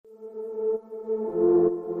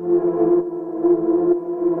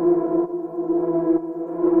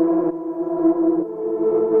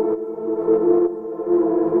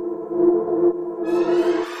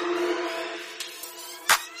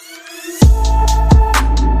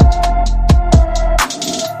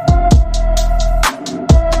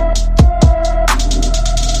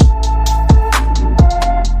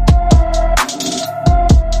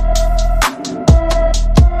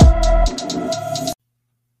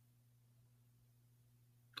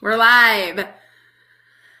We're live.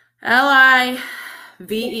 Live.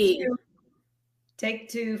 Take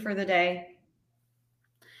two for the day.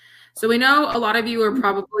 So we know a lot of you are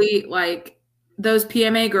probably like those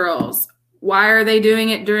PMA girls. Why are they doing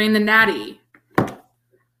it during the natty?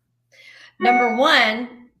 Number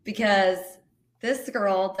one, because this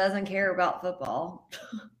girl doesn't care about football.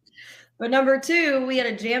 But number two, we had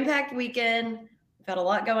a jam-packed weekend. We've had a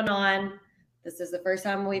lot going on. This is the first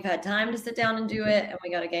time we've had time to sit down and do it, and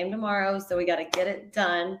we got a game tomorrow, so we got to get it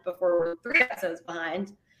done before we're 3 episodes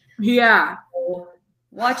behind. Yeah. So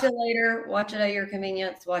watch it later. Watch it at your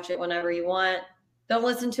convenience. Watch it whenever you want. Don't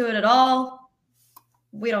listen to it at all.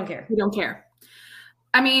 We don't care. We don't care.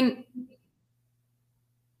 I mean,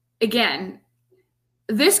 again,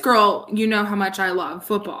 this girl, you know how much I love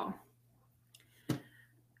football.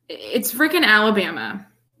 It's freaking Alabama,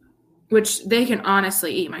 which they can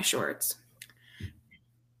honestly eat my shorts.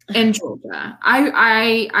 And Georgia.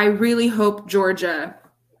 I really hope Georgia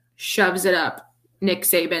shoves it up Nick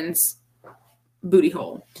Saban's booty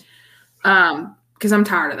hole. Because I'm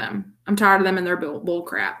tired of them. I'm tired of them and their bull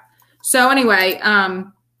crap. So anyway,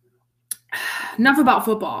 enough about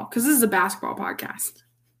football, because this is a basketball podcast.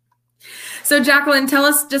 So Jacqueline, tell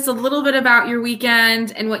us just a little bit about your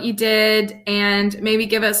weekend and what you did, and maybe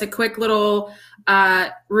give us a quick little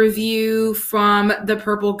review from the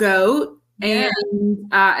Purple Goat. Yeah.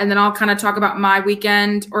 And then I'll kind of talk about my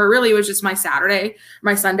weekend, or really it was just my Sunday,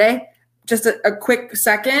 just a quick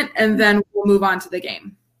second, and then we'll move on to the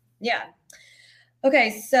game. Yeah.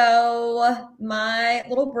 Okay, so my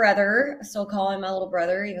little brother, I still call him my little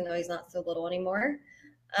brother, even though he's not so little anymore.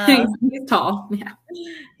 He's tall. Yeah.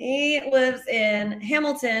 He lives in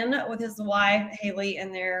Hamilton with his wife, Haley,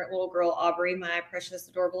 and their little girl, Aubrey, my precious,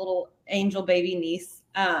 adorable little angel baby niece.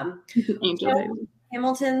 Angel baby.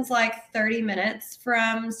 Hamilton's like 30 minutes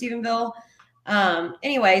from Stephenville.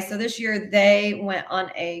 Anyway, so this year they went on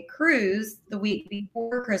a cruise the week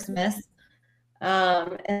before Christmas.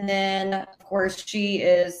 And then, of course, she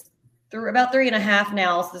is about 3.5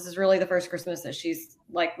 now. So this is really the first Christmas that she's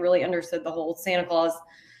like really understood the whole Santa Claus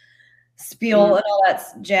spiel and all that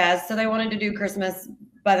jazz. So they wanted to do Christmas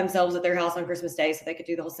by themselves at their house on Christmas Day so they could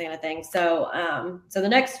do the whole Santa thing. So, so the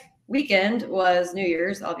next weekend was New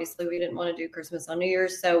Year's. Obviously, we didn't want to do Christmas on New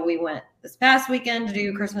Year's. So we went this past weekend to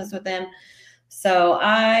do Christmas with them. So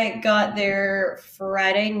I got there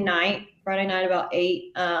Friday night about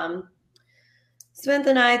 8. Spent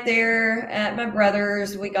the night there at my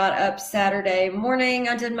brother's. We got up Saturday morning.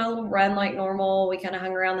 I did my little run like normal. We kind of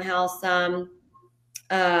hung around the house some.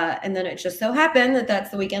 And then it just so happened that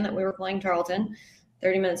that's the weekend that we were playing Tarleton,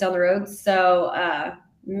 30 minutes down the road. So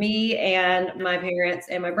me and my parents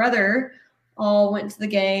and my brother all went to the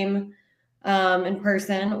game in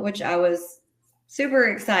person, which I was super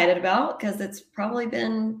excited about because it's probably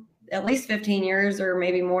been at least 15 years or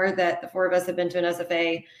maybe more that the four of us have been to an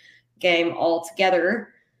SFA game all together.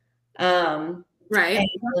 Right.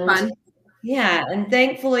 And, fun. Yeah. And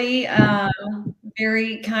thankfully,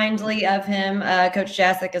 very kindly of him, Coach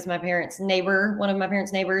Jasic is my parents' neighbor, one of my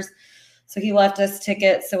parents' neighbors. So he left us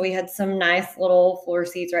tickets. So we had some nice little floor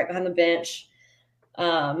seats right behind the bench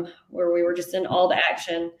where we were just in all the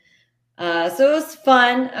action. So it was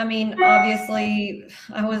fun. I mean, obviously,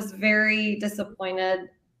 I was very disappointed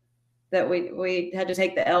that we had to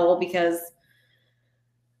take the L because,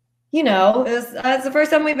 you know, it's the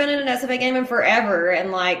first time we've been in an SFA game in forever.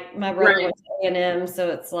 And like my brother went to A&M. So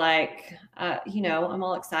it's like, you know, I'm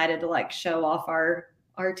all excited to like show off our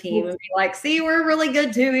team and be like, see, we're really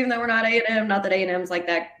good too, even though we're not A&M. Not that A&M's like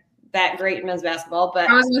that great in men's basketball, but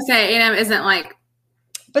I was gonna say A&M isn't like,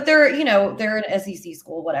 but they're, you know, they're an SEC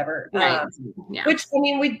school, whatever. Right. Yeah. Which I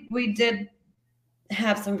mean, we did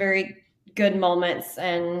have some very good moments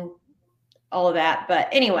and all of that. But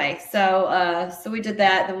anyway, so we did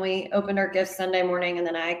that. Then we opened our gifts Sunday morning, and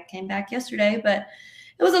then I came back yesterday. But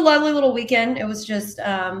it was a lovely little weekend. It was just,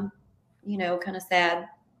 you know, kind of sad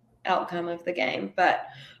outcome of the game, but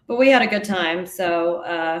we had a good time. So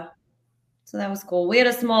that was cool. We had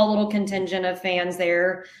a small little contingent of fans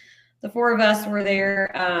there. The four of us were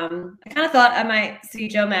there. I kind of thought I might see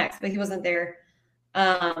Joe Max, but he wasn't there.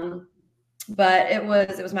 But it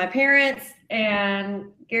was my parents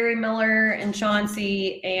and Gary Miller and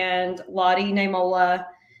Chauncey and Lottie Namola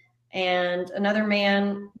and another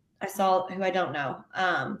man I saw who I don't know.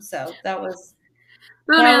 So that was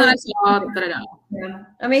the man that I saw that I don't. Yeah.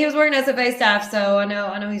 I mean, he was wearing SFA stuff, so I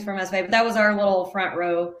know he's from SFA, but that was our little front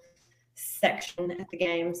row section at the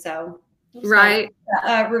game. So right.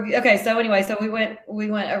 Okay. So anyway, so we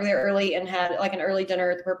went over there early and had like an early dinner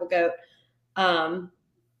at the Purple Goat.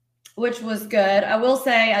 which was good. I will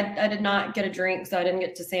say I did not get a drink, so I didn't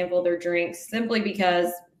get to sample their drinks simply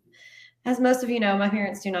because, as most of you know, my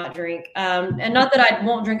parents do not drink. And not that I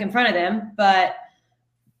won't drink in front of them, but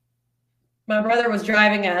my brother was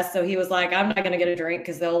driving us, so he was like, I'm not going to get a drink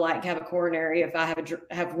because they'll like have a coronary if I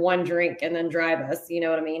have one drink and then drive us. You know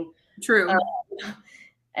what I mean? True.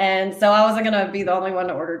 And so I wasn't going to be the only one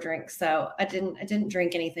to order drinks. So I didn't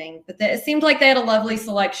drink anything, but it seemed like they had a lovely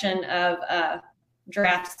selection of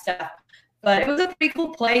draft stuff, but it was a pretty cool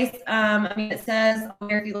place. I mean, it says on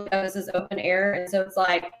there, if you look at it, this is open air. And so it's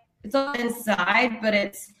like, it's all inside, but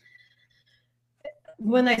it's,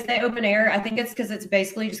 when they say open air, I think it's because it's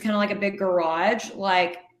basically just kind of like a big garage.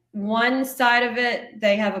 Like one side of it,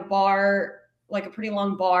 they have a bar, like a pretty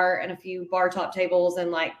long bar and a few bar top tables and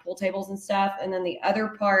like pool tables and stuff. And then the other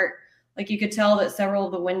part, like you could tell that several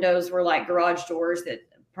of the windows were like garage doors that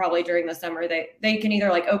probably during the summer they can either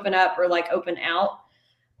like open up or like open out.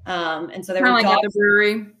 And so they were like at the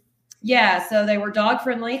brewery. Yeah, so they were dog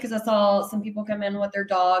friendly because I saw some people come in with their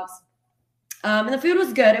dogs. And the food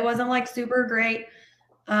was good. It wasn't like super great.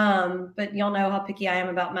 But y'all know how picky I am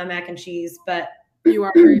about my mac and cheese, but you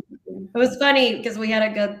are very it was funny because we had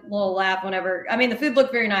a good little laugh whenever, I mean, the food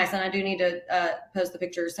looked very nice and I do need to post the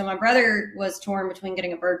pictures. So my brother was torn between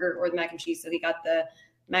getting a burger or the mac and cheese. So he got the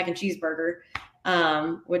mac and cheese burger,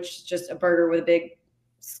 which is just a burger with a big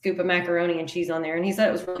scoop of macaroni and cheese on there. And he said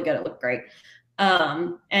it was really good. It looked great.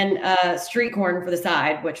 And street corn for the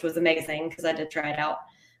side, which was amazing because I did try it out.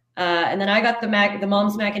 And then I got the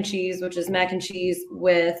mom's mac and cheese, which is mac and cheese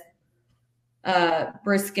with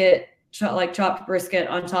brisket, like chopped brisket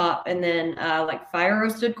on top, and then like fire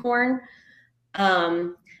roasted corn.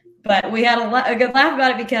 But we had a good laugh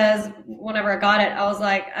about it because whenever I got it, I was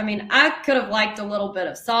like, I mean, I could have liked a little bit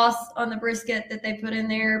of sauce on the brisket that they put in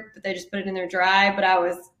there, but they just put it in there dry. But I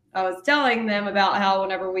was telling them about how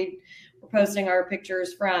whenever we were posting our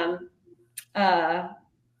pictures from the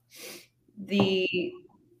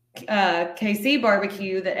KC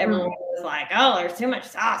barbecue, that everyone was like, oh, there's too much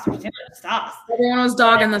sauce. Everyone was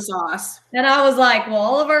dogging the sauce. And I was like, well,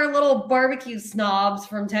 all of our little barbecue snobs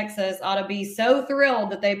from Texas ought to be so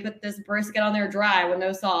thrilled that they put this brisket on there dry with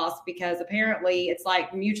no sauce, because apparently it's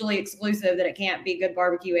like mutually exclusive that it can't be good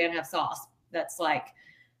barbecue and have sauce. That's like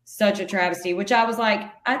such a travesty, which I was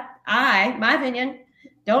like, my opinion,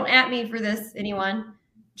 don't at me for this, anyone.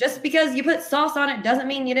 Just because you put sauce on it doesn't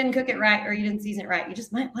mean you didn't cook it right or you didn't season it right. You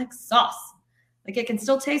just might like sauce. Like it can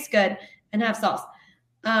still taste good and have sauce.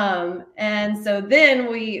 And so then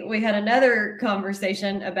we had another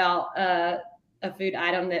conversation about a food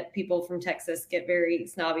item that people from Texas get very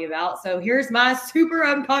snobby about. So here's my super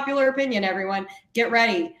unpopular opinion, everyone. Get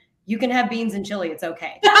ready. You can have beans and chili. It's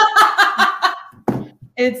okay.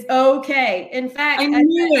 It's okay. In fact, I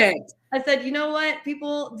knew it. I said, you know what?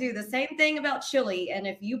 People do the same thing about chili. And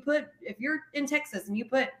if you're in Texas and you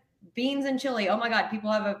put beans and chili, oh my God,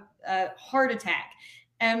 people have a heart attack.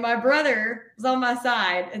 And my brother was on my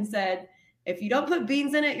side and said, if you don't put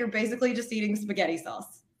beans in it, you're basically just eating spaghetti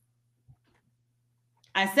sauce.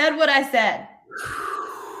 I said what I said.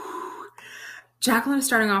 Jacqueline is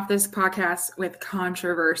starting off this podcast with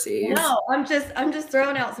controversies. No, I'm just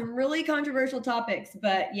throwing out some really controversial topics.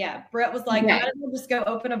 But yeah, Brett was like, might as well just go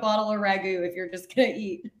open a bottle of ragu if you're just gonna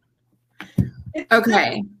eat. It's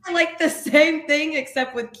okay. Like the same thing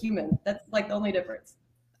except with cumin. That's like the only difference.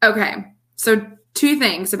 Okay. So 2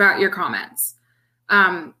 things about your comments.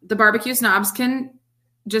 The barbecue snobs can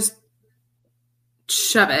just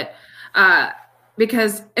shove it.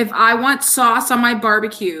 Because if I want sauce on my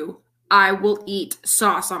barbecue, I will eat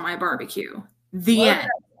sauce on my barbecue. The end.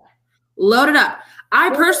 Load it up. I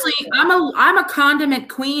personally, I'm a condiment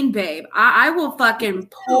queen, babe. I will fucking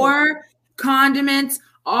pour condiments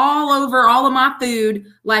all over all of my food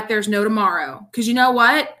like there's no tomorrow. Because you know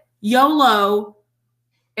what? YOLO,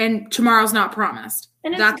 and tomorrow's not promised.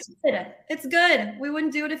 And it's good. It's good. We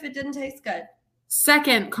wouldn't do it if it didn't taste good.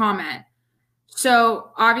 Second comment.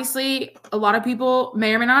 So obviously, a lot of people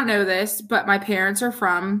may or may not know this, but my parents are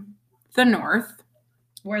from the North.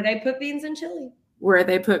 Where they put beans and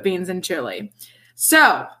chili.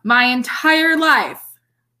 So my entire life,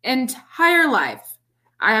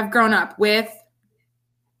 I have grown up with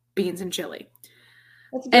beans and chili.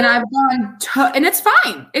 And I've gone, and it's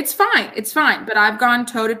fine. But I've gone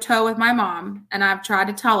toe to toe with my mom, and I've tried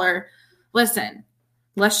to tell her, listen,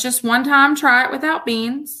 let's just one time try it without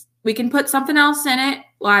beans. We can put something else in it.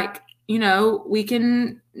 Like, you know, we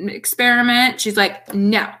can experiment. She's like,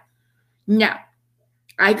 no.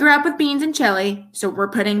 I grew up with beans and chili, so we're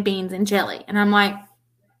putting beans and chili. And I'm like,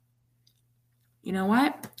 you know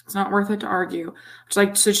what? It's not worth it to argue. It's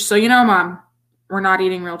like, so you know, Mom, we're not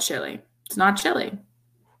eating real chili. It's not chili.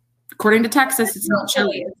 According to Texas, it's not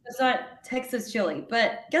chili. It's not Texas chili.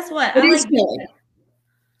 But guess what? It is chili.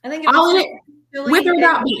 I think I'll eat it chili, with or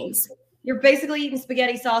without beans. You're basically eating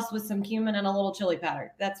spaghetti sauce with some cumin and a little chili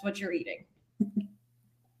powder. That's what you're eating.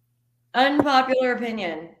 Unpopular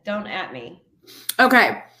opinion. Don't at me.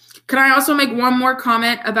 Okay. Can I also make one more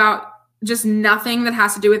comment about just nothing that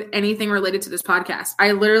has to do with anything related to this podcast?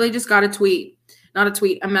 I literally just got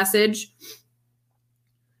a message.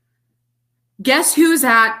 Guess who's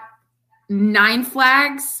at Nine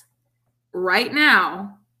Flags right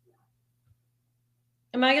now?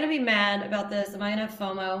 Am I going to be mad about this? Am I going to have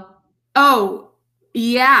FOMO? Oh,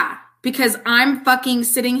 yeah. Because I'm fucking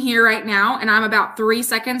sitting here right now and I'm about 3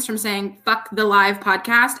 seconds from saying fuck the live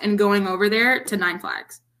podcast and going over there to Nine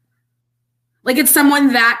Flags. Like it's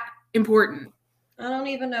someone that important. I don't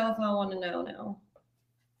even know if I want to know now.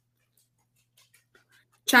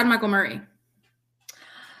 Chad Michael Murray.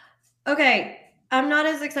 Okay. I'm not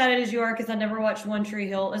as excited as you are because I never watched One Tree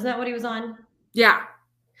Hill. Isn't that what he was on? Yeah.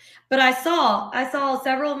 But I saw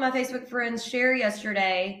several of my Facebook friends share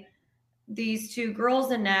yesterday these two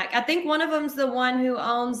girls in NAC. I think one of them's the one who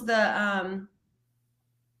owns the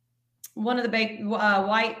one of the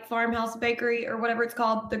White Farmhouse Bakery or whatever it's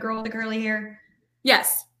called. The girl with the curly hair.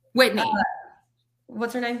 Yes, Whitney.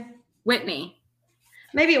 What's her name? Whitney.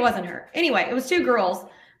 Maybe it wasn't her. Anyway, it was two girls.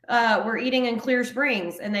 Were eating in Clear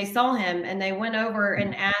Springs and they saw him and they went over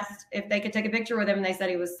and asked if they could take a picture with him. And they said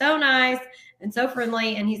he was so nice and so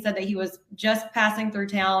friendly. And he said that he was just passing through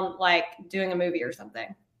town, like doing a movie or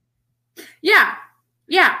something. Yeah.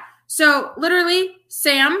 Yeah. So literally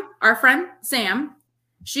Sam, our friend Sam,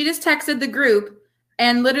 she just texted the group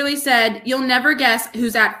and literally said, you'll never guess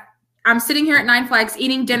I'm sitting here at Nine Flags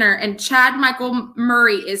eating dinner and Chad Michael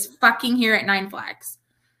Murray is fucking here at Nine Flags.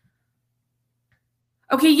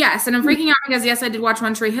 Okay, yes, and I'm freaking out because, yes, I did watch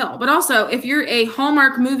One Tree Hill. But also, if you're a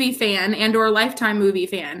Hallmark movie fan and or Lifetime movie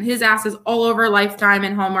fan, his ass is all over Lifetime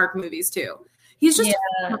and Hallmark movies, too. He's just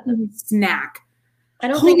a fucking snack. I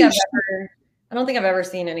don't think I've ever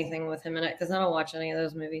seen anything with him in it because I don't watch any of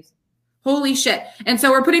those movies. Holy shit. And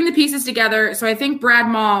so we're putting the pieces together. So I think Brad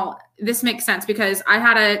Mall, this makes sense because I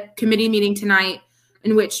had a committee meeting tonight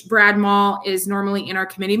in which Brad Mall is normally in our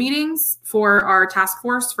committee meetings for our task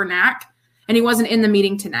force for NAC. And he wasn't in the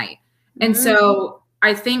meeting tonight. And so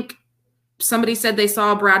I think somebody said they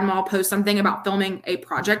saw Brad Mall post something about filming a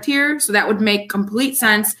project here. So that would make complete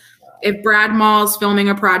sense if Brad Mall's filming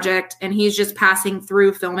a project and he's just passing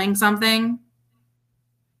through filming something.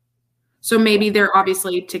 So maybe they're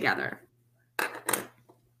obviously together.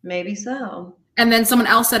 Maybe so. And then someone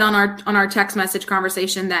else said on our text message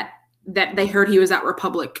conversation that they heard he was at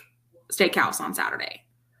Republic Steakhouse on Saturday.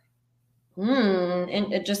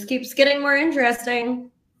 And it just keeps getting more interesting.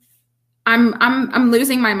 I'm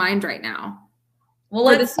losing my mind right now. Well,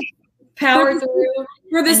 let's power through.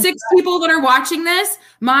 For the 6 people that are watching this,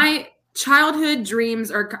 my childhood dreams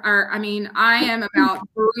are I am about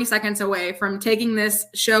 3 seconds away from taking this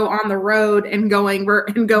show on the road and going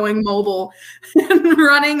mobile and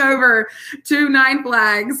running over to Nine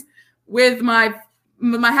Flags with my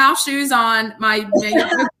house shoes on, my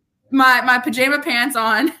pajama pants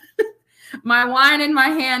on, my wine in my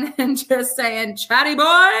hand and just saying, chatty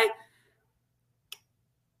boy.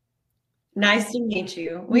 Nice to meet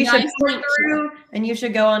you. We should pour through and you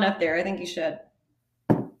should go on up there. I think you should.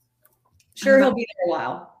 Sure, he'll be there a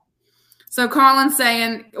while. So Colin's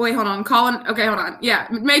saying, wait, hold on. Colin, okay, hold on. Yeah,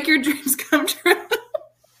 make your dreams come true.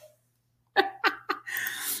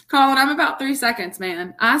 Colin, I'm about 3 seconds,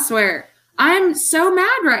 man. I swear. I'm so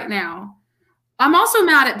mad right now. I'm also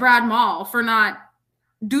mad at Brad Mall for not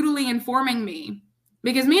doodly informing me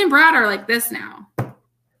because me and Brad are like this now.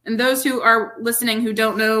 And those who are listening who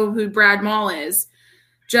don't know who Brad Mall is,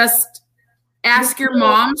 just ask your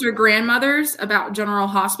moms or grandmothers about General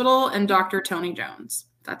Hospital and Dr. Tony Jones.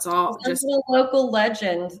 That's all. Just a local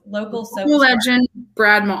legend, local legend,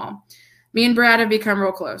 Brad Mall. Me and Brad have become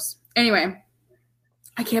real close. Anyway,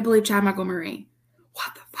 I can't believe Chad Michael Murray.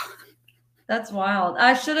 What the fuck? That's wild.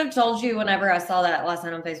 I should have told you whenever I saw that last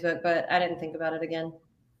night on Facebook, but I didn't think about it again.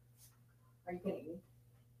 Are you kidding me?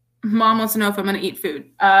 Mom wants to know if I'm going to eat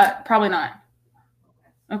food. Probably not.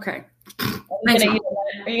 Okay. Are you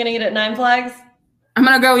going to eat at Nine Flags? I'm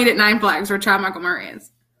going to go eat at Nine Flags where Chad Michael Murray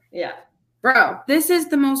is. Yeah. Bro, this is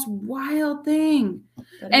the most wild thing.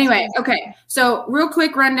 Anyway, okay. So real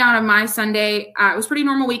quick rundown of my Sunday. It was a pretty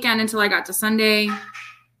normal weekend until I got to Sunday.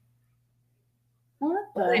 What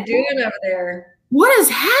are they doing over there? What is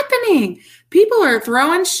happening? People are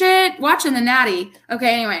throwing shit, watching the Natty.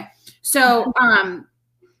 Okay, anyway. So,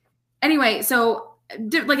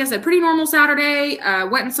 like I said, pretty normal Saturday.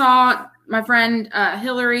 Went and saw my friend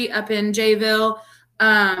Hillary up in Jayville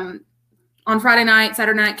on Friday night.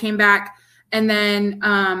 Saturday night, came back, and then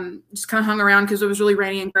just kind of hung around because it was really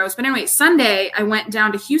rainy and gross. But anyway, Sunday I went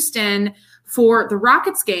down to Houston for the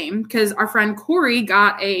Rockets game because our friend Corey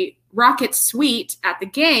got a Rockets suite at the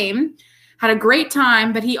game. Had a great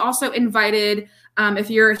time, but he also invited, if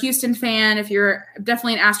you're a Houston fan, if you're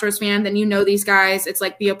definitely an Astros fan, then you know these guys. It's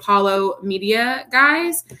like the Apollo Media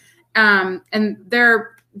guys, and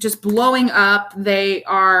they're just blowing up. They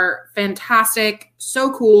are fantastic,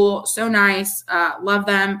 so cool, so nice, love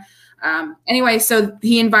them. Anyway, so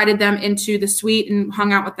he invited them into the suite and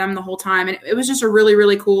hung out with them the whole time, and it was just a really,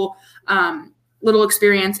 really cool little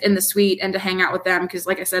experience in the suite and to hang out with them because,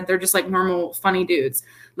 like I said, they're just like normal, funny dudes.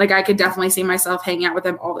 Like I could definitely see myself hanging out with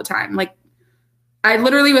them all the time. Like I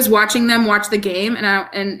literally was watching them watch the game,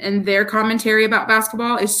 and their commentary about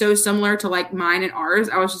basketball is so similar to like mine and ours.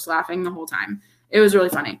 I was just laughing the whole time. It was really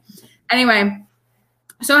funny. Anyway,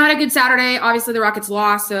 so I had a good Saturday. Obviously, the Rockets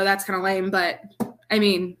lost, so that's kind of lame. But I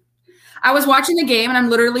mean, I was watching the game and I'm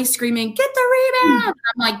literally screaming, "Get the rebound!"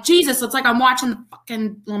 I'm like, Jesus, it's like I'm watching the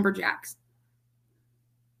fucking Lumberjacks.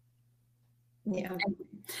 Yeah.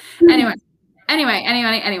 Anyway,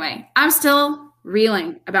 I'm still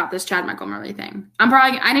reeling about this Chad Michael Murray thing. No,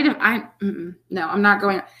 I'm not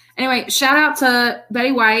going. Anyway, shout out to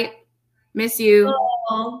Betty White. Miss you.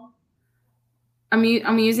 Aww.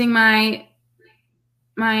 I'm using my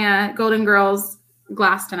Golden Girls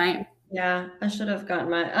glass tonight. Yeah, I should have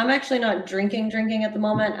gotten I'm actually not drinking at the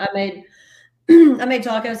moment. I made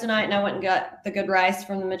tacos tonight and I went and got the good rice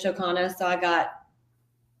from the Michoacana, so I got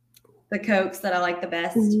the Cokes that I like the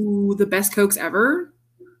best. Ooh, the best Cokes ever,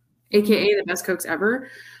 aka the best Cokes ever.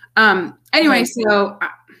 Anyway, so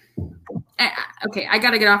okay, I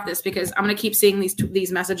got to get off this because I'm gonna keep seeing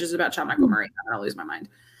these messages about Chad Michael Murray. I'm gonna lose my mind.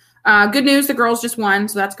 Good news, the girls just won,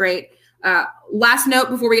 so that's great. Last note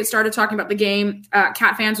before we get started talking about the game,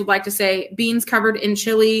 Cat fans would like to say beans covered in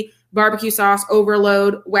chili, barbecue sauce,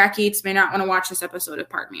 overload. Whack Eats may not want to watch this episode of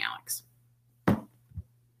Pardon Me, Alex.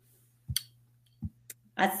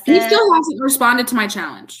 He still hasn't responded to my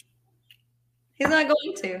challenge. He's not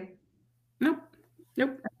going to. Nope. I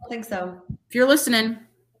don't think so. If you're listening,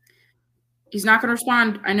 he's not going to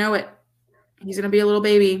respond. I know it. He's going to be a little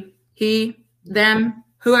baby. He, them,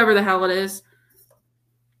 whoever the hell it is.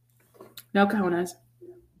 No cojones.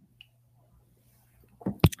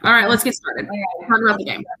 All right, let's get started. Talk about the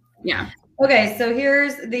game. Yeah. Okay, so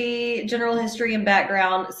here's the general history and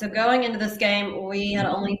background. So going into this game, we had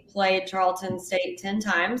only played Tarleton State 10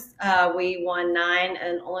 times. We won 9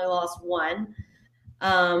 and only lost 1.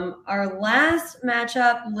 Our last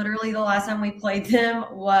matchup, literally the last time we played them,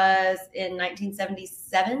 was in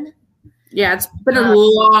 1977. Yeah, it's been a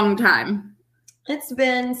long time. It's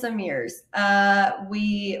been some years.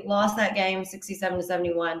 We lost that game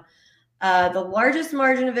 67-71. The largest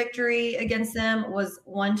margin of victory against them was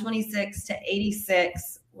 126-86,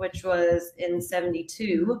 which was in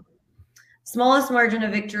 72. Smallest margin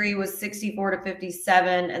of victory was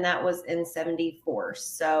 64-57, and that was in 74.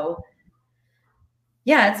 So,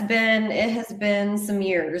 yeah, it has been some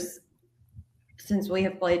years since we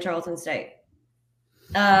have played Tarleton State.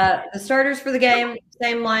 The starters for the game,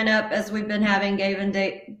 same lineup as we've been having: Gavin,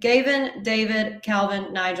 David,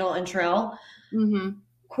 Calvin, Nigel, and Trell. Mm-hmm.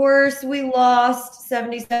 Of course, we lost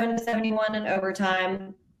 77-71 in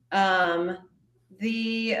overtime.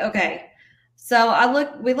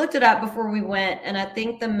 So we looked it up before we went, and I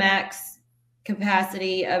think the max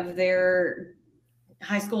capacity of their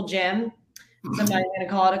high school gym, so I'm not even going to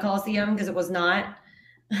call it a Coliseum because it was not,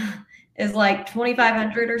 is like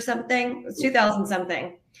 2,500 or something. It's 2,000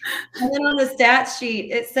 something. And then on the stats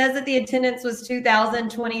sheet, it says that the attendance was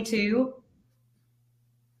 2,022.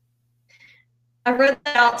 I read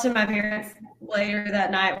that out to my parents later that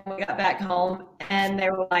night when we got back home, and they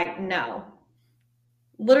were like, no.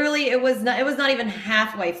 Literally, it was not even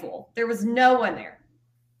halfway full. There was no one there.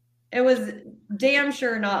 It was damn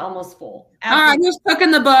sure not almost full. Absolutely. All right, who's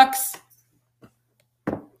cooking the books?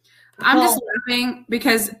 I'm just laughing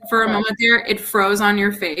because for a moment there, it froze on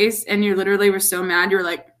your face, and you literally were so mad. You were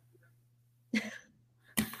like,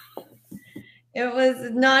 it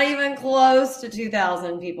was not even close to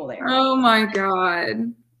 2,000 people there. Oh my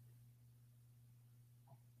God.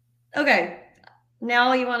 Okay.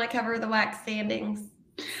 Now you want to cover the WAC standings?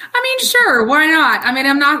 I mean, sure. Why not? I mean,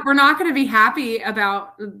 we're not going to be happy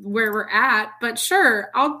about where we're at, but sure.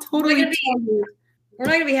 I'll totally tell you. We're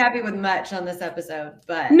not going to be happy with much on this episode,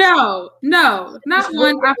 but no, not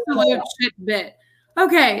one absolute shit bit.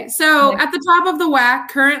 Okay. So at the top of the WAC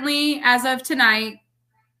currently, as of tonight,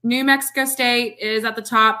 New Mexico State is at the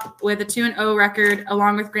top with a 2-0 record,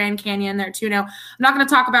 along with Grand Canyon. They're 2-0. I'm not going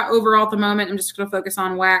to talk about overall at the moment. I'm just going to focus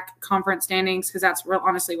on WAC conference standings because that's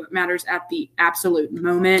honestly what matters at the absolute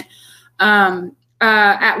moment.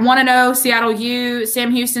 At 1-0, Seattle U, Sam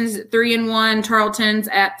Houston's 3-1, Tarleton's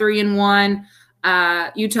at 3-1,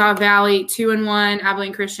 Utah Valley 2-1,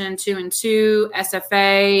 Abilene Christian 2-2,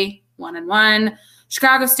 SFA 1-1.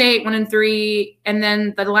 Chicago State 1-3, and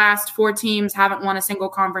then the last 4 teams haven't won a single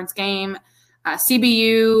conference game.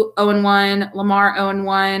 CBU 0-1, Lamar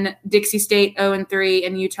 0-1, Dixie State 0-3,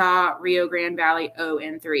 and Utah Rio Grande Valley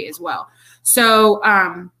 0-3 as well. So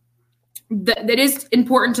it is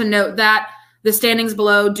important to note that the standings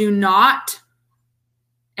below do not,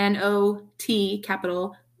 N-O-T,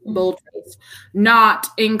 capital boldface, not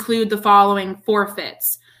include the following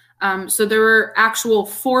forfeits. So there were actual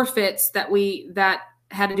forfeits that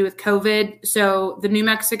had to do with COVID. So the New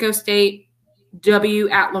Mexico State W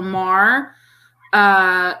at Lamar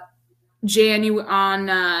on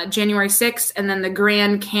January 6th, and then the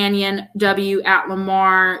Grand Canyon W at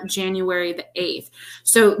Lamar January the 8th.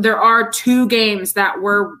 So there are 2 games that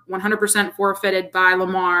were 100% forfeited by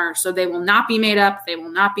Lamar. So they will not be made up. They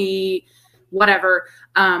will not be whatever.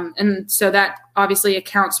 And so that obviously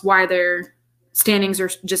accounts why their standings are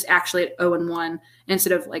just actually at 0-1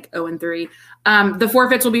 instead of like 0-3. The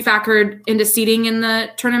forfeits will be factored into seeding in the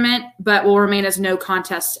tournament, but will remain as no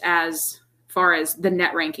contest as far as the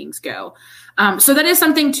net rankings go. So that is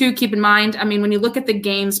something to keep in mind. I mean, when you look at the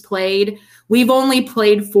games played, we've only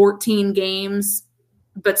played 14 games,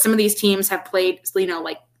 but some of these teams have played,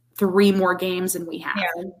 like 3 more games than we have.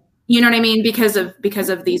 Yeah. You know what I mean? Because of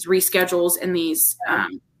these reschedules and these,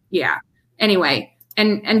 Anyway,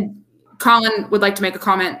 and Colin would like to make a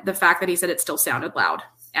comment, the fact that he said it still sounded loud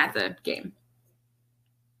at the game.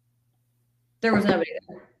 There was nobody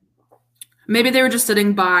there. Maybe they were just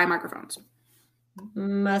sitting by microphones.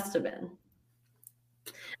 Must have been.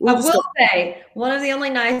 I will say, one of the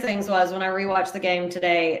only nice things was when I rewatched the game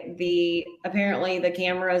today, the only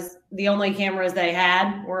cameras they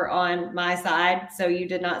had were on my side, so you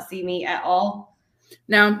did not see me at all.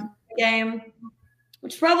 No. The game,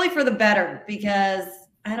 which is probably for the better because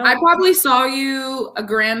I probably saw you a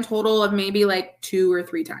grand total of maybe like 2 or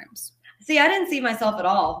 3 times. See, I didn't see myself at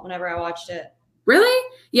all whenever I watched it.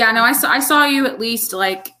 Really? Yeah, no, I saw you at least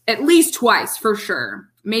twice for sure.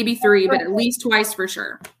 Maybe 3, but at least twice for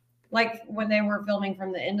sure. Like when they were filming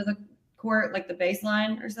from the end of the court, like the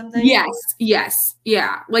baseline or something? Yes.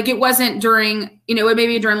 Yeah. Like it wasn't during,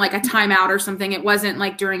 maybe during like a timeout or something. It wasn't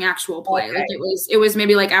like during actual play. Okay. Like it was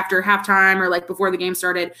maybe like after halftime or like before the game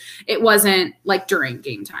started. It wasn't like during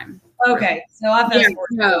game time. Okay. So I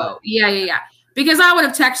thought yeah. Because I would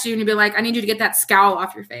have texted you and you'd be like, I need you to get that scowl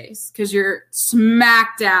off your face because you're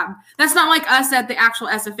smack dab. That's not like us at the actual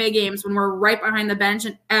SFA games when we're right behind the bench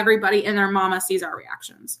and everybody and their mama sees our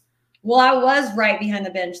reactions. Well, I was right behind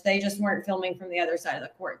the bench. They just weren't filming from the other side of the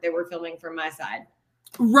court. They were filming from my side.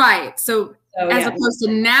 Right. So as opposed to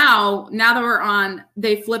now that we're on,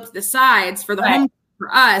 they flipped the sides for the home for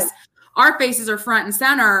us. Our faces are front and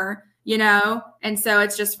center, and so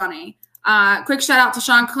it's just funny. Quick shout out to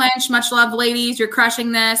Sean Clinch. Much love, ladies. You're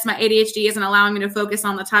crushing this. My ADHD isn't allowing me to focus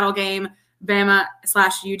on the title game,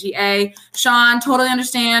 Bama/UGA. Sean, totally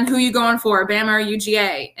understand who you going for, Bama or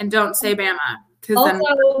UGA, and don't say Bama.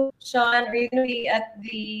 Also, Sean, are you going to be at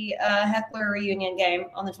the Heckler reunion game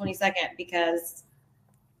on the 22nd? Because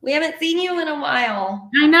we haven't seen you in a while.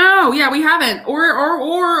 I know. Yeah, we haven't. Or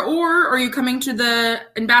are you coming to the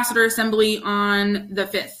Ambassador Assembly on the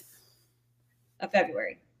 5th of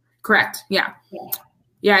February? Correct. Yeah.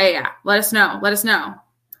 Let us know. He's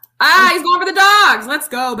going for the dogs. Let's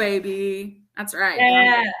go, baby. That's right.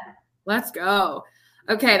 Yeah. Let's go.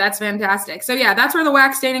 Okay, that's fantastic. So, yeah, that's where the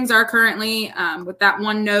WAC standings are currently. With that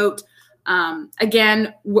one note,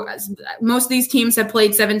 again, most of these teams have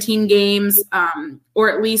played 17 games or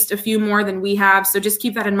at least a few more than we have. So just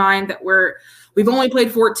keep that in mind that we've only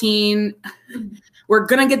played 14. We're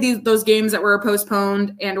going to get those games that were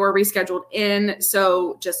postponed and or rescheduled in.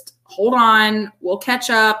 So just hold on. We'll catch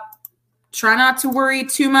up. Try not to worry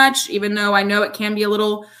too much, even though I know it can be a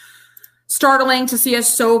little startling to see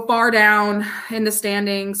us so far down in the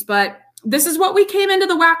standings, but this is what we came into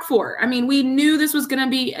the WAC for. I mean, we knew this was going to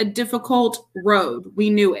be a difficult road. We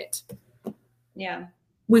knew it. Yeah.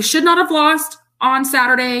 We should not have lost on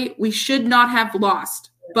Saturday. We should not have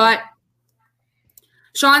lost, but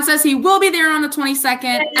Sean says he will be there on the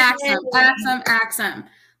 22nd. Axum.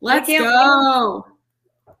 Let's go.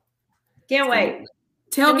 Can't wait.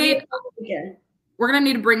 Tailgate. We're going to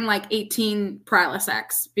need to bring like 18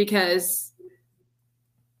 Prilosec because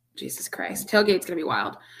Jesus Christ. Tailgate's going to be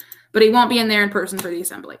wild. But he won't be in there in person for the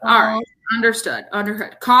assembly. All right. Understood.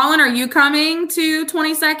 Colin, are you coming to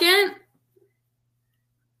 22nd?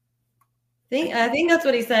 I think that's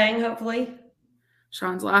what he's saying, hopefully.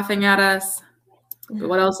 Sean's laughing at us. But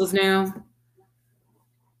what else is new?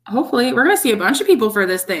 Hopefully, we're going to see a bunch of people for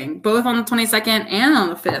this thing, both on the 22nd and on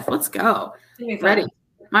the 5th. Let's go. Ready.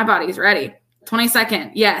 My body's ready.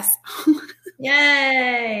 22nd. Yes.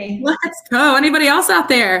 Yay. Let's go. Anybody else out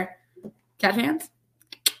there? Cat fans?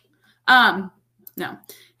 No,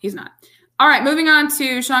 he's not. All right, moving on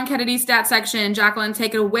to Sean Kennedy's stat section. Jacqueline,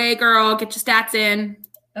 take it away, girl. Get your stats in.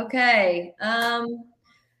 Okay.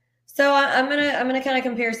 So I'm gonna kind of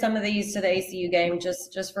compare some of these to the ACU game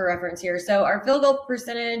just for reference here. So our field goal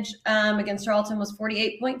percentage against Tarleton was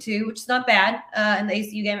 48.2, which is not bad. In the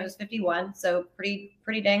ACU game, it was 51, so pretty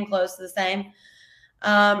dang close to the same.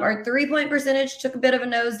 Our 3-point percentage took a bit of a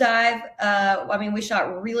nosedive. I mean, we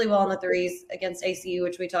shot really well on the threes against ACU,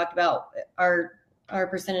 which we talked about. Our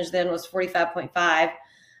percentage then was 45.5.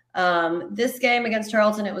 This game against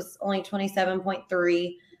Tarleton, it was only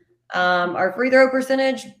 27.3. Our free throw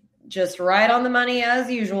percentage, just right on the money as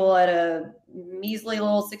usual at a measly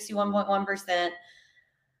little 61.1%.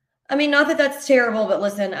 I mean, not that that's terrible, but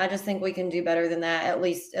listen, I just think we can do better than that, at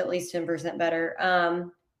least 10% better.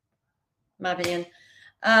 My opinion.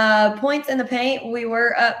 Points in the paint, we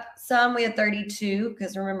were up some. We had 32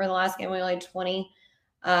 because remember the last game we only had 20.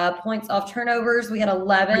 Points off turnovers, we had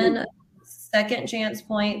 11. Second chance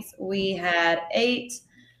points, we had 8.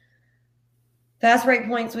 Fast break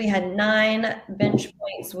points, we had 9. Bench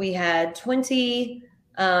points, we had 20.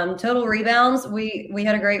 Total rebounds, we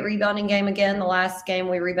had a great rebounding game again. The last game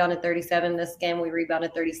we rebounded 37. This game we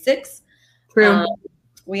rebounded 36. True.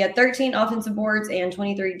 We had 13 offensive boards and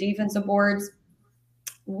 23 defensive boards.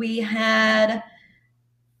 We had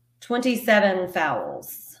 27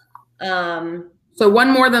 fouls. So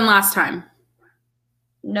one more than last time.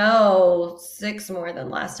 No, 6 more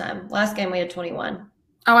than last time. Last game we had 21.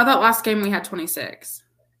 Oh, I thought last game we had 26.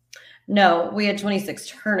 No, we had 26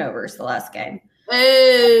 turnovers the last game.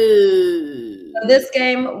 Oh. So this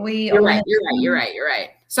game we You're right.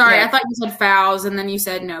 Sorry, Yeah. I thought you said fouls and then you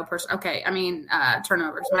said no person. Okay, I mean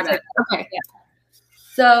turnovers. My bad. Okay. Yeah.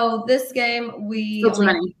 So this game we Still too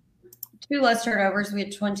only many. had 2 less turnovers. We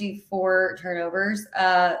had 24 turnovers.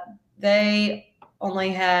 They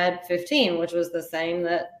only had 15, which was the same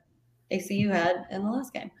that ACU had in the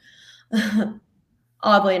last game.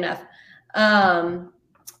 Oddly enough.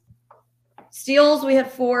 Steals, we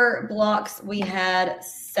had 4. Blocks, we had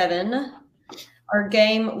 7. Our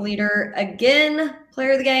game leader, again,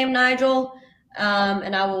 player of the game, Nigel.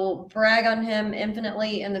 And I will brag on him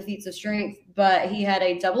infinitely in the feats of strength, but he had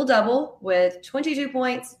a double-double with 22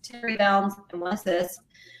 points, 10 rebounds, and 1 assist.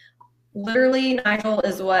 Literally, Nigel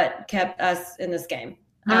is what kept us in this game.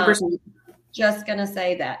 100%. Just going to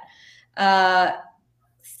say that.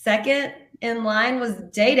 Second in line was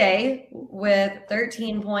Day with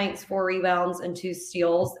 13 points, 4 rebounds, and 2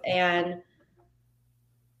 steals. And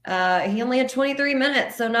he only had 23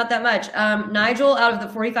 minutes, so not that much. Nigel, out of the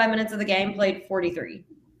 45 minutes of the game, played 43,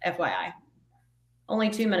 FYI. Only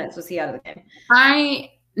 2 minutes was he out of the game.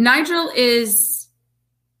 Nigel is,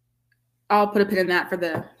 I'll put a pin in that for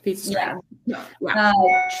the pizza. Yeah. Yeah.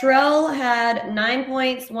 Trell had 9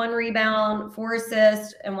 points, 1 rebound, 4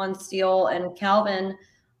 assists, and 1 steal. And Calvin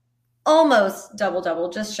almost double-double,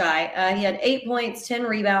 just shy. He had 8 points, 10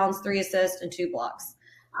 rebounds, 3 assists, and 2 blocks.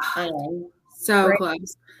 So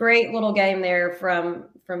close. Great little game there from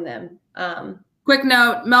them. Quick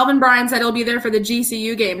note, Melvin Bryan said he'll be there for the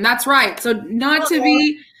GCU game. That's right. So not to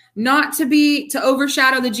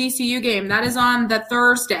overshadow the GCU game. That is on the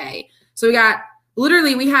Thursday. So we have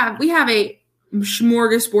a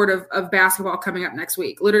smorgasbord of basketball coming up next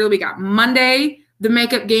week. Literally, we got Monday, the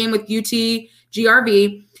makeup game with UT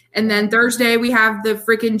GRV. And then Thursday, we have the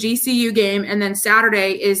freaking GCU game. And then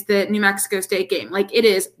Saturday is the New Mexico State game. Like, it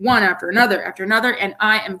is one after another, and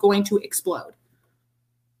I am going to explode.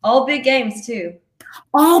 All big games, too.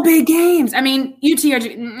 All big games. I mean, UT,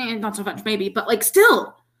 not so much maybe, but, like,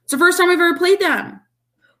 still. It's the first time we've ever played them.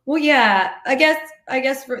 Well, yeah. I guess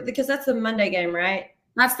because that's the Monday game, right?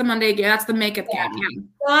 That's the Monday game. That's the makeup game. Yeah.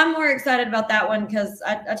 Well, I'm more excited about that one because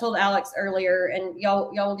I told Alex earlier, and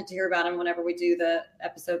y'all will get to hear about him whenever we do the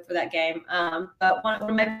episode for that game. But one of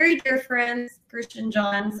my very dear friends, Christian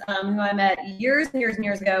Johns, who I met years and years and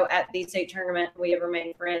years ago at the state tournament, we have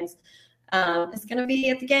remained friends, is going to be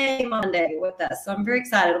at the game Monday with us. So I'm very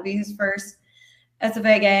excited. It'll be his first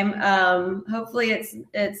SFA game. Hopefully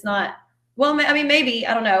it's not, well, I mean, maybe,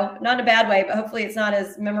 I don't know, not in a bad way, but hopefully it's not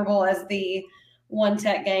as memorable as the one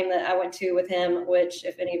Tech game that I went to with him, which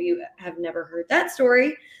if any of you have never heard that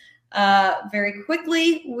story, very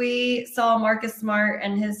quickly we saw Marcus Smart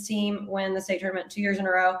and his team win the state tournament 2 years in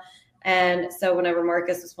a row. And so whenever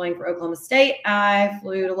Marcus was playing for Oklahoma State, I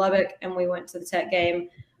flew to Lubbock and we went to the Tech game,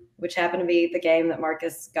 which happened to be the game that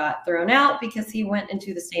Marcus got thrown out because he went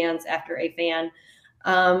into the stands after a fan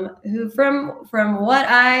who from what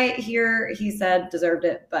I hear, he said deserved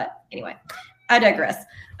it. But anyway, I digress.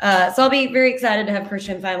 So I'll be very excited to have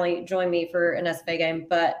Christian finally join me for an SFA game.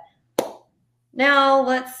 But now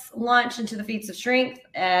let's launch into the feats of strength,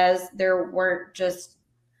 as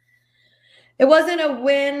it wasn't a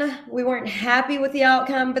win. We weren't happy with the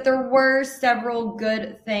outcome, but there were several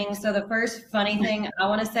good things. So the first funny thing I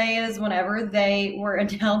want to say is whenever they were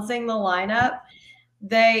announcing the lineup,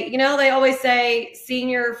 they always say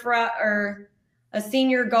senior front or a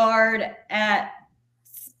senior guard and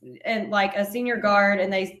a senior guard,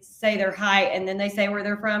 and they say their height, and then they say where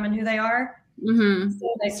they're from and who they are. Mm-hmm.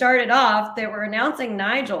 So they started off, they were announcing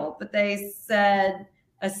Nigel, but they said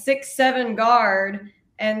a 6'7" guard.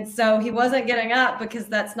 And so he wasn't getting up because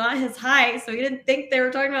that's not his height. So he didn't think they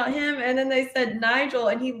were talking about him. And then they said Nigel,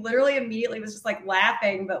 and he literally immediately was just like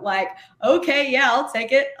laughing, but like, okay, yeah, I'll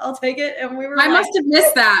take it. And we were I must have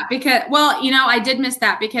missed that because, I did miss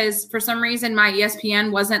that because for some reason my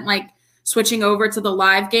ESPN wasn't like switching over to the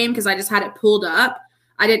live game because I just had it pulled up.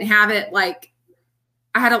 I didn't have it like,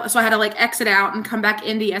 I had to like exit out and come back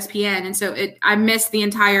into ESPN. And so I missed the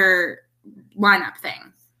entire lineup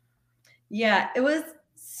thing. Yeah, it was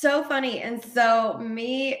so funny. And so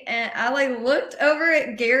I like looked over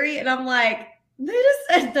at Gary and I'm like, they just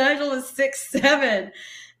said Nigel was 6'7".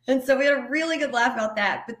 And so we had a really good laugh about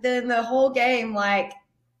that. But then the whole game,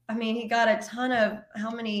 he got a ton of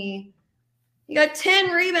he got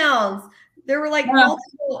 10 rebounds. There were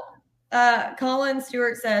multiple. Colin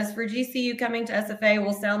Stewart says, for GCU, coming to SFA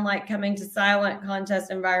will sound like coming to silent contest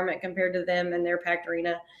environment compared to them and their packed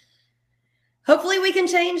arena. Hopefully we can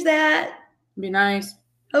change that. Be nice.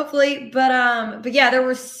 Hopefully. But yeah, there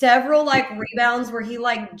were several rebounds where he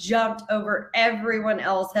jumped over everyone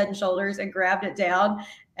else head and shoulders and grabbed it down.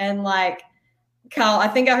 And Kyle, I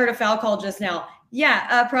think I heard a foul call just now.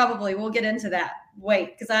 Yeah, probably. We'll get into that.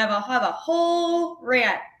 Wait, because I have a whole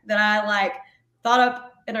rant that I thought up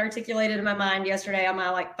and articulated in my mind yesterday on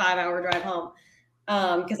my 5-hour drive home.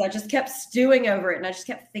 Because I just kept stewing over it and I just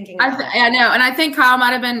kept thinking about it. I know. And I think Kyle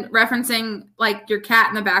might have been referencing your cat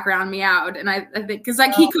in the background meowed. And I think because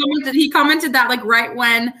he commented that right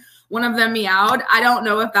when one of them meowed. I don't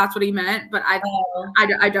know if that's what he meant, but I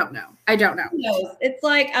don't know. I don't know. Who knows? It's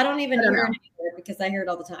I don't even hear it anymore because I hear it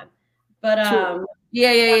all the time. But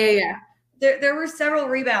yeah. There were several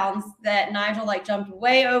rebounds that Nigel jumped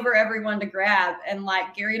way over everyone to grab, and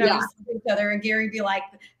Gary and I would see each other, and Gary would be like,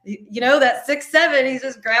 that 6'7", he's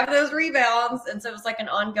just grabbing those rebounds, and so it was an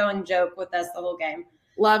ongoing joke with us the whole game.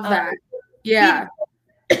 Love that. Yeah,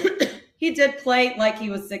 he did play like he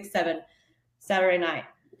was 6'7" Saturday night.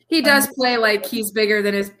 He does play like he's bigger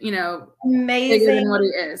than his, amazing, bigger than what he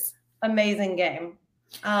is. Amazing game.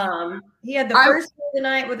 He had the first of the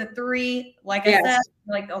night with a 3. I said,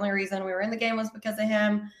 the only reason we were in the game was because of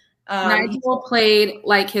him. Nigel played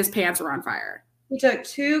like his pants were on fire. He took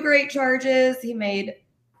 2 great charges. He made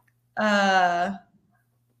I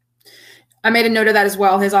made a note of that as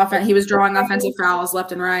well. His offense, he was drawing offensive fouls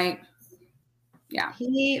left and right. Yeah.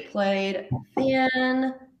 He played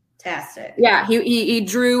fantastic. Yeah, he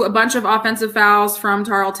drew a bunch of offensive fouls from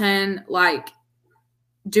Tarleton,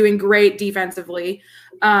 doing great defensively.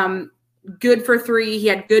 Good for 3. He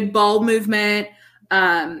had good ball movement.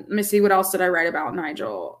 Let me see, what else did I write about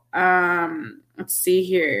Nigel? Let's see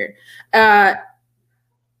here.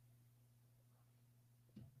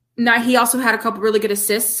 Now he also had a couple really good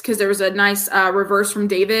assists because there was a nice reverse from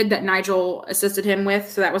David that Nigel assisted him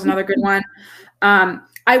with. So that was another good one.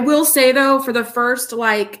 I will say though, for the first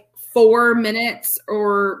 4 minutes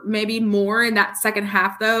or maybe more in that second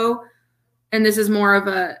half though, and this is more of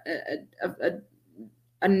a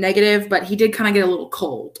negative, but he did kind of get a little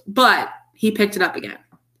cold, but he picked it up again.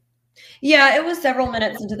 Yeah, it was several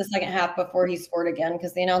minutes into the second half before he scored again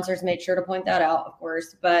because the announcers made sure to point that out, of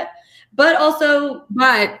course. But remember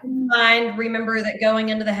that going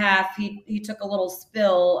into the half, he took a little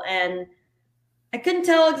spill, and I couldn't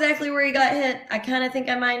tell exactly where he got hit. I kind of think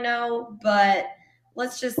I might know, but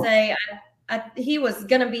let's just say he was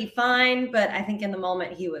going to be fine, but I think in the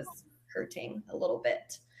moment he was hurting a little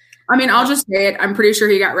bit. I mean, I'll just say it. I'm pretty sure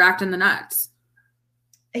he got racked in the nuts.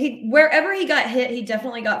 Wherever he got hit, he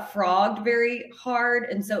definitely got frogged very hard.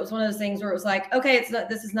 And so it was one of those things where it was okay,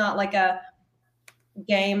 this is not a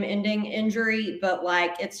game-ending injury, but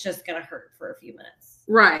like it's just gonna hurt for a few minutes.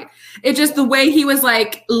 Right. It just the way he was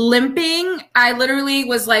like limping, I literally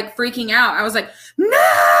was like freaking out. I was like,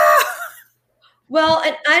 no. Well,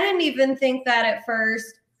 and I didn't even think that at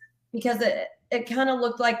first because it kind of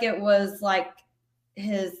looked like it was like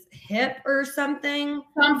his hip or something.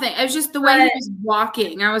 Something. It was just the way he was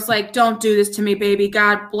walking. I was like, don't do this to me, baby.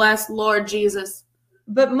 God bless Lord Jesus.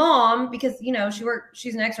 But mom, because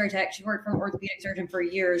she's an X-ray tech, she worked for an orthopedic surgeon for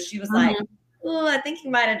years. She was like, oh, I think he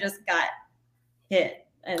might have just got hit.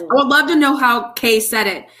 And I would love to know how Kay said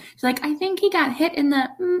it. She's like, I think he got hit in the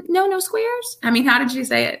no squares. I mean, how did she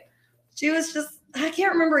say it? She was just, I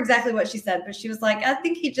can't remember exactly what she said, but she was like, I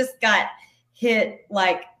think he just got hit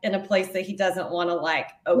like in a place that he doesn't want to like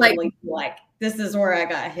openly like this is where I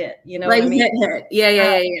got hit. You know like what I mean? Hit.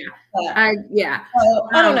 Yeah. So,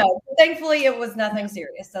 I don't know. Thankfully, it was nothing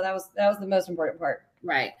serious. So that was the most important part.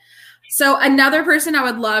 Right. So another person I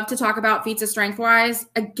would love to talk about feats of strength wise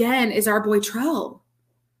again is our boy Trell.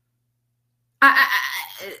 I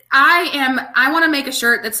want to make a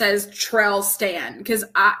shirt that says Trell Stan because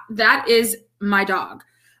that is my dog.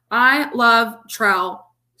 I love Trell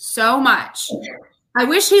so much. I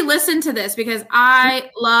wish he listened to this because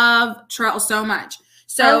I love Trell so much.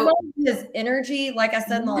 So I love his energy. Like I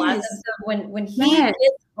said in the last episode, when he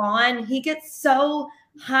gets on, he gets so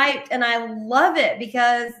hyped, and I love it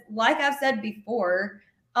because, like I've said before,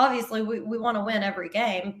 obviously we want to win every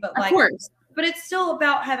game, but like, of course. But it's still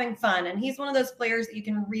about having fun. And he's one of those players that you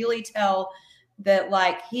can really tell that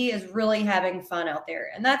like he is really having fun out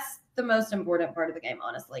there. And that's the most important part of the game,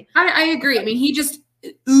 honestly. I agree. I mean, he just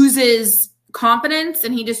oozes confidence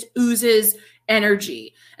and he just oozes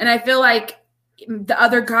energy. And I feel like the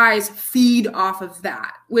other guys feed off of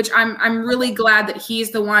that, which I'm really glad that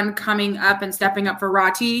he's the one coming up and stepping up for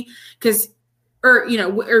Rati or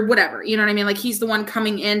whatever, you know what I mean? Like he's the one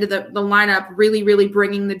coming into the lineup, really, really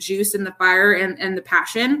bringing the juice and the fire and the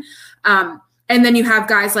passion. And then you have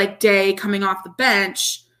guys like Day coming off the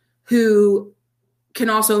bench who can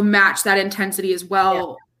also match that intensity as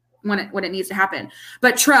well when it needs to happen.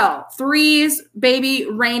 But Trell, threes, baby,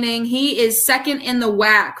 raining. He is second in the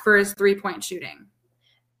WAC for his 3-point shooting.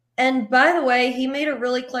 And by the way, he made a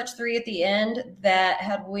really clutch three at the end that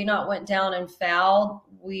had we not went down and fouled,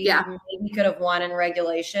 we maybe could have won in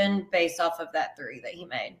regulation based off of that three that he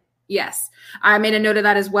made. Yes. I made a note of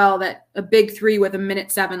that as well, that a big three with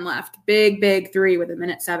 1:07 left. Big three with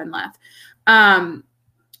 1:07 left.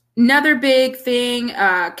 Another big thing,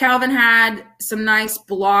 Calvin had some nice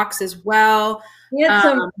blocks as well. He had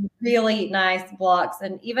some really nice blocks.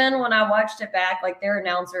 And even when I watched it back, like their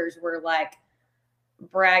announcers were like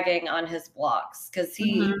bragging on his blocks because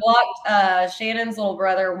he blocked Shannon's little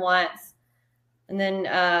brother once. And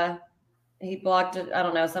then he blocked, I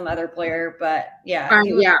don't know, some other player. But yeah,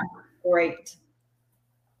 he was great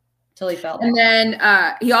till he fell down. And then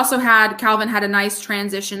he also Calvin had a nice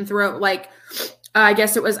transition throw, like I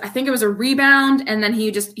think it was a rebound, and then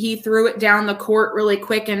he threw it down the court really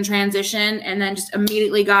quick in transition, and then just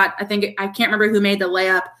immediately got, I can't remember who made the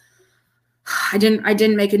layup. I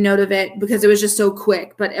didn't make a note of it because it was just so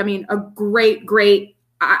quick. But I mean, a great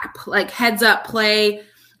like heads up play,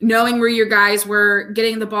 knowing where your guys were,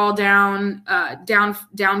 getting the ball down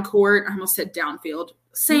court. I almost said downfield.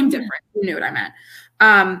 Same difference. You knew what I meant.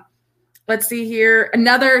 Let's see here.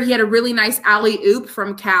 He had a really nice alley-oop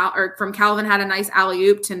from Calvin had a nice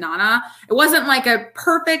alley-oop to Nana. It wasn't like a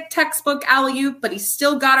perfect textbook alley-oop, but he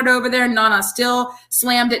still got it over there. Nana still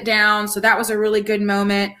slammed it down. So that was a really good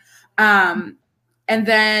moment. And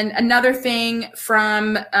then another thing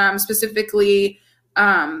from specifically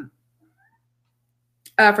from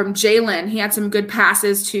Jalen, he had some good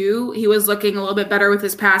passes too. He was looking a little bit better with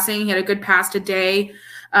his passing. He had a good pass today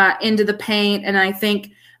into the paint. And I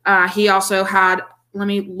think he also had, let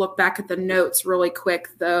me look back at the notes really quick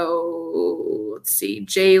though. Let's see,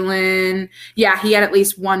 Jalen. Yeah, he had at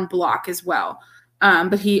least one block as well.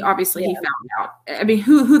 But he obviously he fouled out. I mean,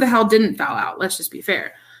 who the hell didn't foul out? Let's just be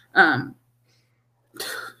fair. Not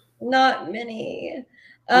many.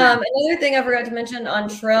 Another thing I forgot to mention on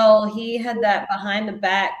Trell, he had that behind the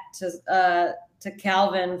back to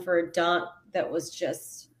Calvin for a dunk that was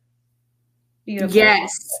just beautiful.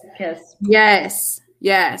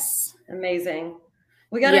 Yes. Amazing.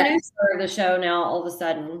 We got a new star of the show now all of a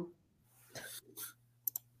sudden.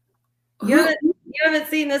 You haven't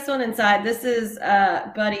seen this one inside. This is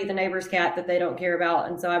Buddy, the neighbor's cat that they don't care about,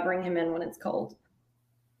 and so I bring him in when it's cold.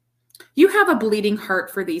 You have a bleeding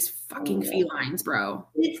heart for these fucking felines, bro.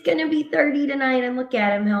 It's going to be 30 tonight, and look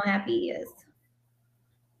at him, how happy he is.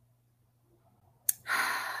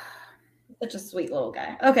 Such a sweet little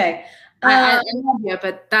guy. Okay. I love you,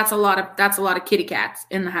 but that's a lot of kitty cats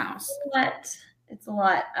in the house. It's a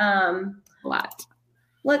lot. A lot.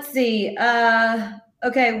 Let's see.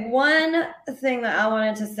 Okay, one thing that I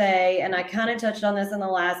wanted to say, and I kind of touched on this in the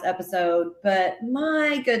last episode, but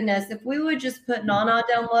my goodness, if we would just put Nana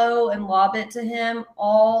down low and lob it to him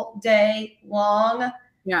all day long,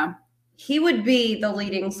 yeah, he would be the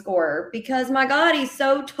leading scorer, because my God, he's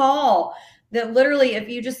so tall that literally if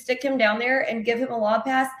you just stick him down there and give him a lob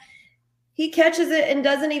pass, he catches it and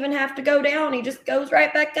doesn't even have to go down. He just goes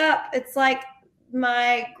right back up. It's like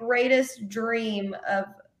my greatest dream of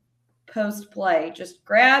post play. Just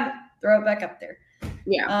grab, throw it back up there.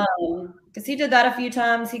 Yeah. Because he did that a few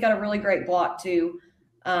times. He got a really great block too.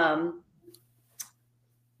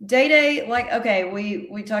 Day, like, okay,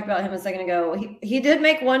 we talked about him a second ago. He did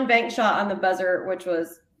make one bank shot on the buzzer, which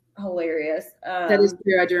was hilarious. That is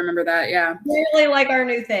true. I do remember that. Yeah. Really like our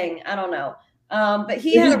new thing. I don't know. But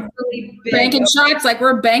he had a really big banking shots, like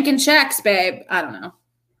we're banking checks, babe. I don't know.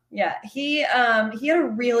 Yeah, he had a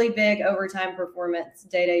really big overtime performance.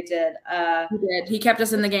 Day did. He did. He kept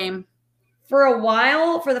us in the game. For a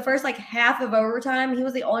while, for the first like half of overtime, he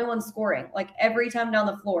was the only one scoring. Like every time down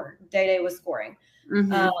the floor, Day was scoring.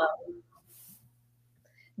 Mm-hmm.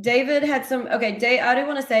 David had some. Okay, I do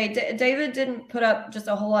want to say David didn't put up just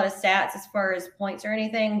a whole lot of stats as far as points or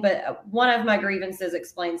anything, but one of my grievances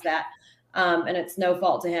explains that, and it's no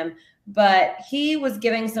fault to him. But he was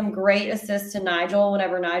giving some great assists to Nigel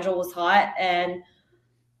whenever Nigel was hot, and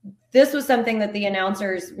this was something that the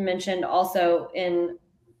announcers mentioned also in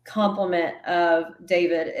compliment of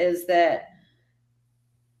David, is that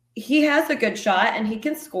he has a good shot and he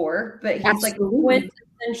can score, but he's Absolutely. Like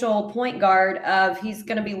quintessential point guard of he's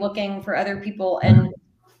going to be looking for other people. And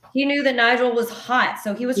he knew that Nigel was hot,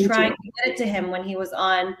 so he was trying to get it to him when he was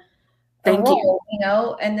on a roll, you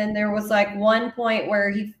know. And then there was like one point where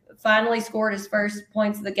he finally scored his first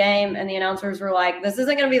points of the game, and the announcers were like, this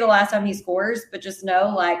isn't going to be the last time he scores, but just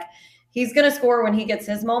know, like, he's going to score when he gets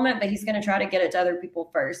his moment, but he's going to try to get it to other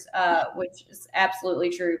people first, which is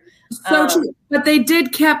absolutely true. So true. But they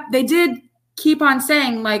did keep on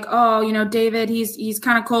saying, like, oh, you know, David, he's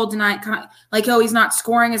kind of cold tonight. Like, oh, he's not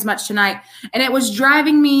scoring as much tonight. And it was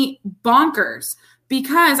driving me bonkers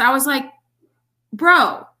because I was like,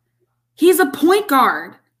 bro, he's a point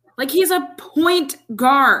guard. Like, he's a point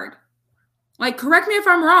guard. Like, correct me if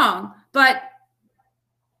I'm wrong, but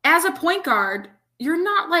as a point guard, you're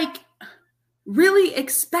not, like, really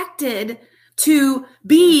expected to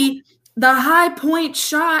be the high point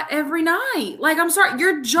shot every night. Like, I'm sorry,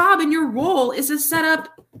 your job and your role is to set up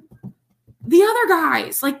the other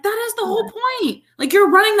guys. Like, that is the whole point. Like, you're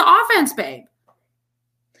running the offense, babe.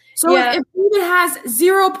 So if David has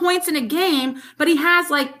 0 points in a game, but he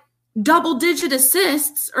has like double-digit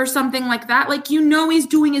assists or something like that, like, you know, he's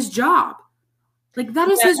doing his job. Like, that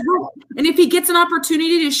is his role. And if he gets an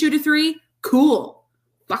opportunity to shoot a 3, cool.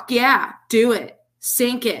 Fuck yeah, do it.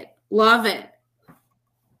 Sink it. Love it.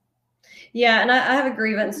 Yeah, and I have a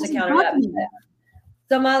grievance to counter that.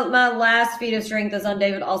 So my last feat of strength is on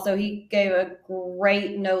David also. He gave a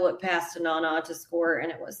great no-look pass to Nana to score, and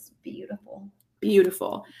it was beautiful.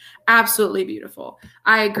 Beautiful. Absolutely beautiful.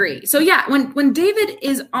 I agree. So, yeah, when David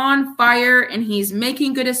is on fire and he's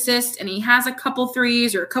making good assists and he has a couple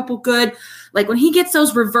threes or a couple good, like when he gets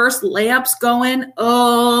those reverse layups going,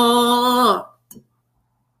 oh,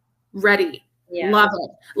 ready. Yeah.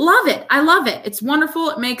 Love it. I love it. It's wonderful.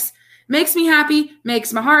 It makes me happy,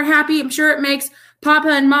 makes my heart happy. I'm sure it makes Papa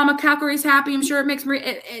and Mama Calgary's happy. I'm sure it makes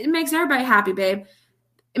it makes everybody happy, babe.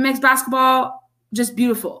 It makes basketball just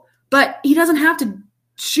beautiful. But he doesn't have to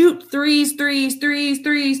shoot threes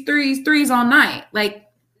all night. Like,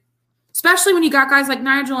 especially when you got guys like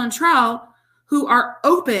Nigel and Trell who are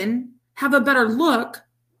open, have a better look,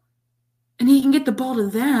 and he can get the ball to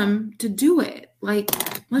them to do it. Like,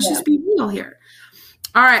 let's just be real here.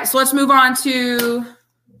 All right, so let's move on to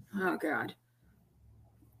 – oh, God.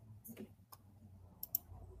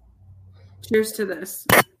 Cheers to this.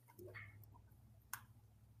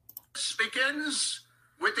 This begins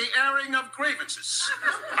with the airing of grievances.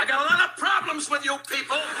 I got a lot of problems with you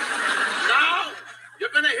people. Now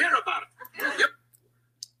you're going to hear about it. Yep.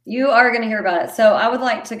 You are going to hear about it. So I would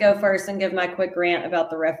like to go first and give my quick rant about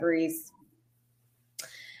the referees.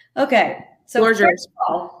 Okay. So first of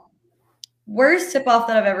all, worst tip-off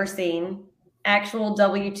that I've ever seen. Actual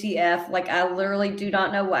WTF. Like, I literally do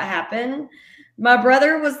not know what happened. My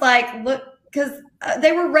brother was like, look, because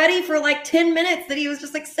they were ready for like 10 minutes that he was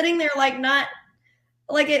just like sitting there, like not,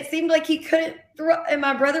 like it seemed like he couldn't throw. And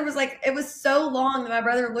my brother was like, it was so long that my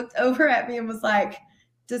brother looked over at me and was like,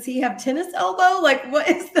 does he have tennis elbow? Like, what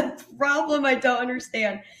is the problem? I don't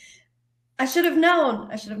understand. I should have known.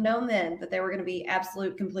 I should have known then that they were going to be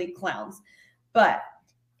absolute complete clowns. But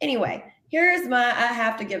anyway, I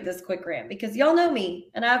have to give this quick rant because y'all know me,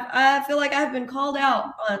 and I feel like I've been called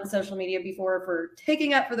out on social media before for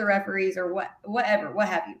taking up for the referees or what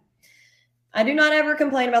have you. I do not ever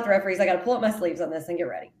complain about the referees. I got to pull up my sleeves on this and get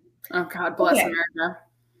ready. Oh, God bless America.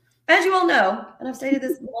 As you all know, and I've stated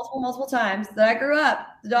this multiple times, that I grew up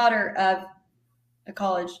the daughter of a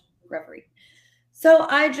college referee. So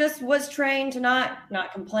I just was trained to not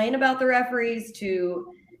complain about the referees,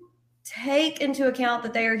 to take into account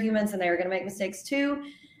that they are humans and they are going to make mistakes too.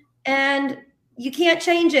 And you can't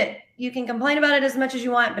change it. You can complain about it as much as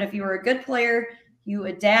you want, but if you are a good player, you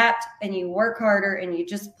adapt and you work harder and you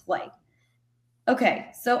just play.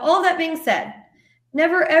 Okay, so all that being said,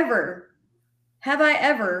 never ever have I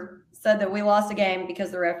ever said that we lost a game because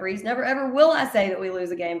of the referees. Never ever will I say that we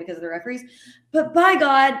lose a game because of the referees. But by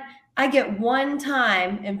God, I get one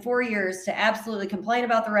time in 4 years to absolutely complain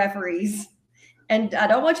about the referees. And I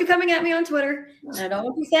don't want you coming at me on Twitter. And I don't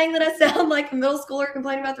want you saying that I sound like a middle schooler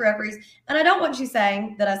complaining about the referees. And I don't want you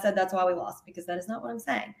saying that I said that's why we lost, because that is not what I'm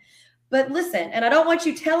saying. But listen, and I don't want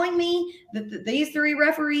you telling me that these 3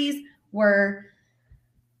 referees were –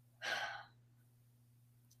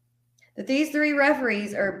 that these 3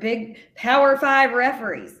 referees are big Power 5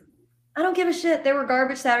 referees. I don't give a shit. They were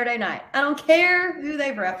garbage Saturday night. I don't care who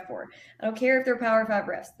they've refed for. I don't care if they're Power 5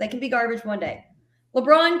 refs. They can be garbage one day.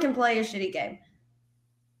 LeBron can play a shitty game.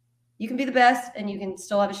 You can be the best and you can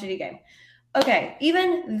still have a shitty game. Okay,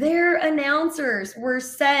 even their announcers were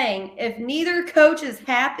saying if neither coach is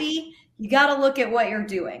happy, you got to look at what you're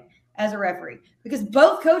doing as a referee, because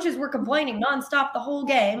both coaches were complaining nonstop the whole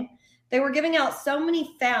game. They were giving out so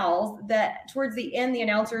many fouls that towards the end, the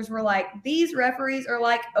announcers were like, these referees are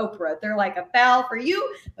like Oprah. They're like, a foul for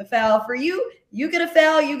you, a foul for you. You get a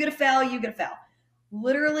foul, you get a foul, you get a foul.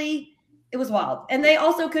 Literally, it was wild. And they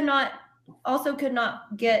also could not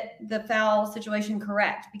get the foul situation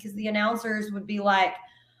correct, because the announcers would be like,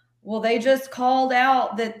 well, they just called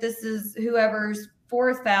out that this is whoever's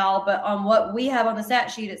 4th foul, but on what we have on the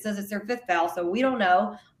stat sheet, it says it's their 5th foul. So we don't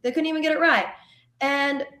know. They couldn't even get it right.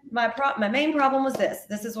 And my main problem was this.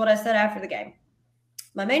 This is what I said after the game.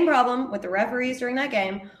 My main problem with the referees during that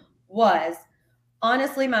game was,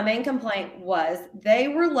 honestly, my main complaint was they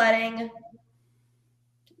were letting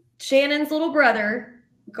Shannon's little brother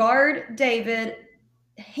guard David,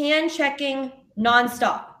 hand checking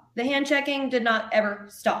nonstop. The hand checking did not ever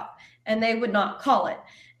stop, and they would not call it.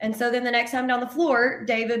 And so then the next time down the floor,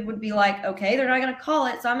 David would be like, okay, they're not going to call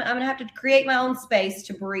it, so I'm going to have to create my own space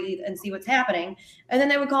to breathe and see what's happening. And then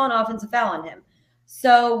they would call an offensive foul on him.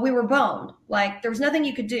 So we were boned. Like, there was nothing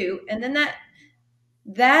you could do. And then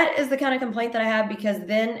that is the kind of complaint that I have, because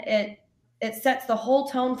then it sets the whole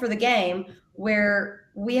tone for the game, where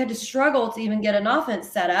we had to struggle to even get an offense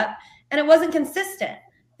set up, and it wasn't consistent.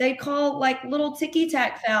 They'd call like little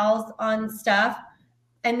ticky-tack fouls on stuff,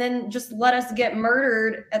 and then just let us get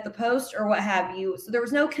murdered at the post or what have you. So there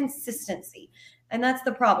was no consistency. And that's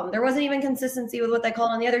the problem. There wasn't even consistency with what they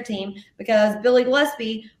called on the other team, because Billy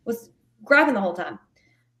Gillespie was grabbing the whole time.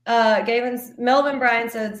 Melvin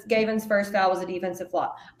Bryan says Gavin's first foul was a defensive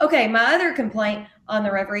flaw. Okay, my other complaint on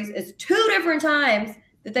the referees is 2 different times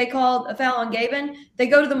that they called a foul on Gavin. They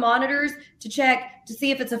go to the monitors to check to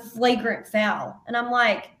see if it's a flagrant foul. And I'm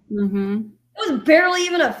like, it was barely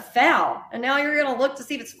even a foul. And now you're going to look to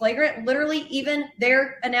see if it's flagrant. Literally, even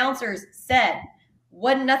their announcers said,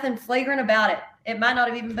 wasn't nothing flagrant about it. It might not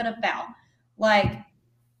have even been a foul. Like,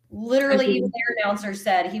 literally, even their announcer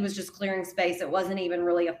said he was just clearing space. It wasn't even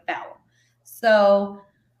really a foul. So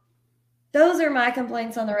those are my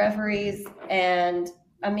complaints on the referees. And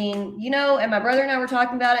I mean, and my brother and I were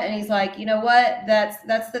talking about it, and he's like, you know what? That's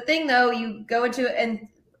the thing, though. You go into it, and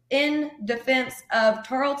in defense of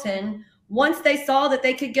Tarleton, once they saw that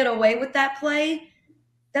they could get away with that play,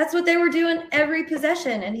 that's what they were doing every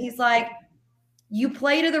possession. And he's like, you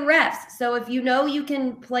play to the refs. So if you know you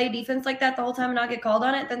can play defense like that the whole time and not get called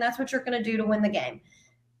on it, then that's what you're going to do to win the game.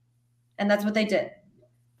 And that's what they did.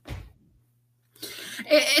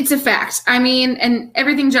 It's a fact. I mean, and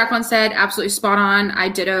everything Jacqueline said, absolutely spot on. I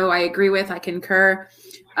ditto. I agree with. I concur.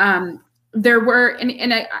 There were,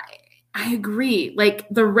 and I agree. Like,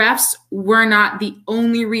 the refs were not the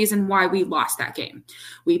only reason why we lost that game.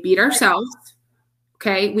 We beat ourselves.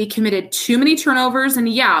 Okay. We committed too many turnovers. And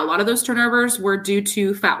yeah, a lot of those turnovers were due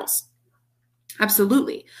to fouls.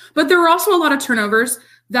 Absolutely. But there were also a lot of turnovers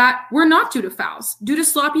that were not due to fouls, due to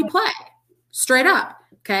sloppy play. Straight up.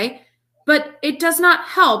 Okay. But it does not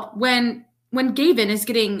help when Gavin is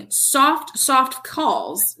getting soft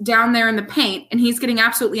calls down there in the paint, and he's getting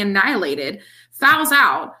absolutely annihilated, fouls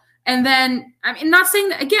out, And then, I mean, not saying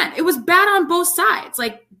that, again, it was bad on both sides.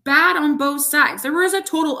 Like, bad on both sides. There was a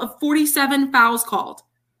total of 47 fouls called.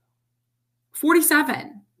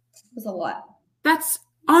 47. was a lot. That's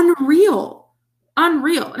unreal.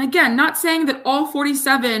 Unreal. And again, not saying that all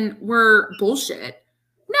 47 were bullshit.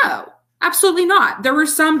 No, absolutely not. There were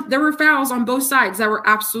fouls on both sides that were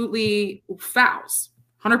absolutely fouls.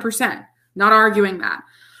 100%. Not arguing that.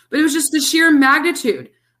 But it was just the sheer magnitude.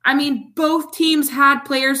 I mean, both teams had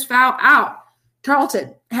players foul out.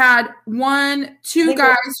 Tarleton had 2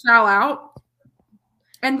 guys foul out.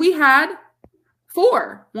 And we had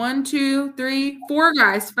 4. 1, 2, 3, 4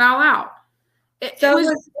 guys foul out.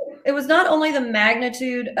 It was not only the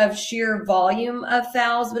magnitude of sheer volume of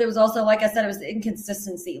fouls, but it was also, like I said, it was the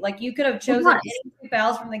inconsistency. Like, you could have chosen any 2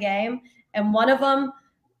 fouls from the game, and one of them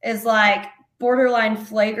is like borderline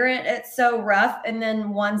flagrant. It's so rough. And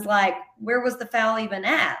then one's like, where was the foul even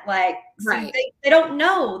at? Like, right. They don't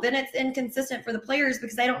know. Then it's inconsistent for the players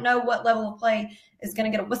because they don't know what level of play is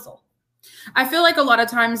going to get a whistle. I feel like a lot of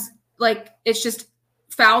times, like, it's just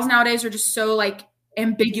fouls nowadays are just so, like,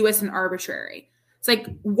 ambiguous and arbitrary. It's like,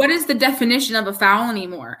 what is the definition of a foul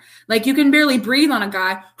anymore? Like, you can barely breathe on a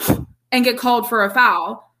guy and get called for a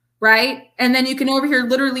foul, right? And then you can over here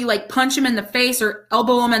literally, like, punch him in the face or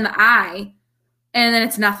elbow him in the eye, and then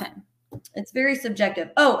it's nothing. It's very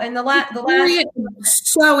subjective. Oh, and the last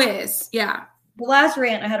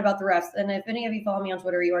rant I had about the refs, and if any of you follow me on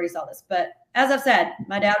Twitter, you already saw this. But as I've said,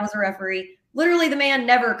 my dad was a referee. Literally, the man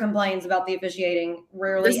never complains about the officiating.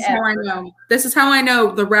 Rarely. This is how I know. This is how I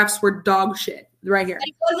know the refs were dog shit right here.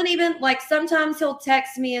 It wasn't even like, sometimes he'll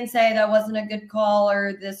text me and say that wasn't a good call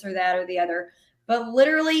or this or that or the other. But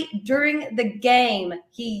literally during the game,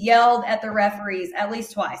 he yelled at the referees at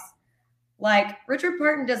least twice. Like, Richard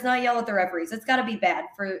Parton does not yell at the referees. It's got to be bad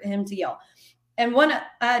for him to yell. And one,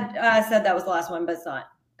 I said that was the last one, but it's not.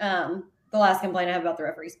 The last complaint I have about the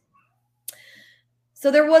referees. So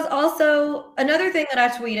there was also another thing that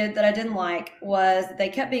I tweeted that I didn't like was they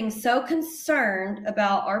kept being so concerned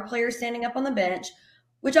about our players standing up on the bench,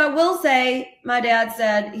 which I will say, my dad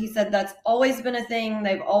said, he said that's always been a thing.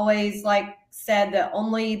 They've always said that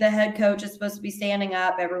only the head coach is supposed to be standing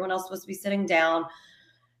up. Everyone else is supposed to be sitting down.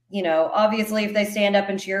 You know, obviously if they stand up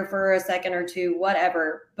and cheer for a second or two,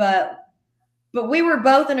 whatever. But we were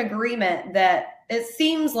both in agreement that it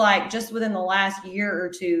seems like just within the last year or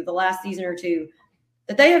two, the last season or two,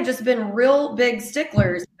 that they have just been real big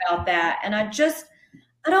sticklers about that. And I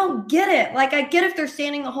don't get it. Like, I get if they're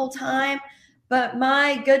standing the whole time, but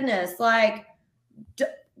my goodness, like,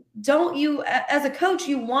 don't you, as a coach,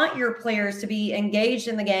 you want your players to be engaged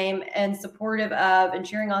in the game and supportive of and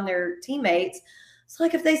cheering on their teammates. So,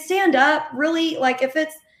 like, if they stand up, really, like, if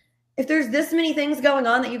there's this many things going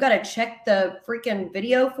on that you got to check the freaking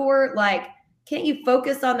video for, like, can't you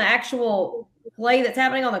focus on the actual play that's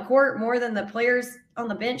happening on the court more than the players on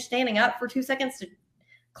the bench standing up for 2 seconds to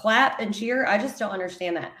clap and cheer? I just don't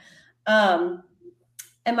understand that.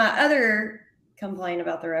 And my other complaint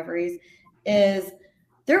about the referees is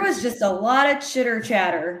there was just a lot of chitter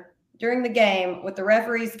chatter during the game with the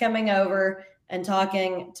referees coming over and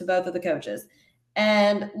talking to both of the coaches.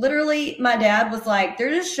 And literally my dad was like, there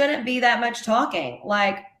just shouldn't be that much talking.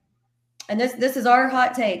 Like, and this is our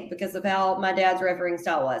hot take because of how my dad's refereeing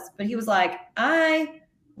style was. But he was like, I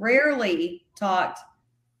rarely talked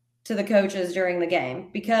to the coaches during the game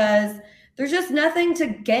because there's just nothing to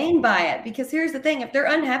gain by it. Because here's the thing, if they're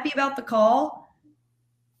unhappy about the call,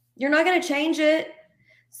 you're not going to change it.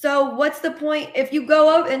 So what's the point if you go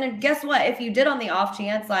up and guess what? If you did on the off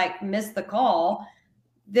chance, like, miss the call,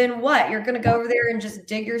 then what? You're going to go over there and just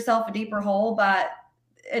dig yourself a deeper hole by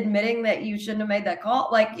admitting that you shouldn't have made that call.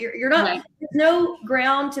 Like, you're not, right. There's no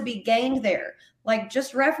ground to be gained there. Like,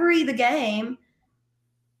 just referee the game,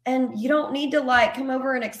 and you don't need to, like, come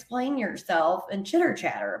over and explain yourself and chitter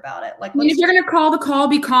chatter about it. Like, if you're going to call the call,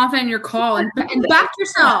 be confident in your call and back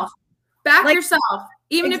yourself. Back yourself,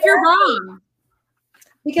 even if you're wrong.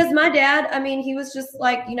 Because my dad, I mean, he was just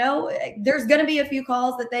like, you know, there's going to be a few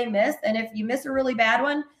calls that they miss. And if you miss a really bad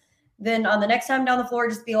one, then on the next time down the floor,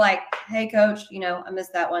 just be like, hey, coach, you know, I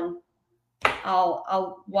missed that one.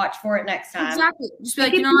 I'll watch for it next time. Exactly. Just be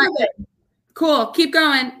like, you know what? Cool. Keep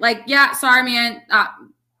going. Like, yeah, sorry, man.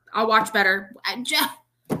 I'll watch better. You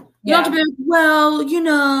don't have to be like, well, you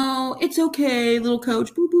know, it's okay, little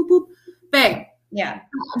coach. Boop, boop, boop. Babe. Yeah.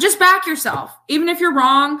 Just back yourself. Even if you're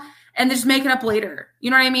wrong, and just make it up later. You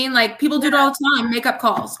know what I mean? Like, people do it all the time. Make up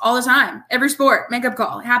calls all the time. Every sport, make up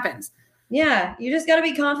call. It happens. Yeah. You just got to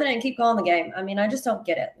be confident and keep calling the game. I mean, I just don't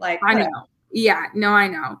get it. Like, I know. Yeah. No, I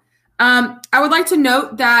know. I would like to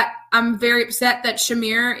note that I'm very upset that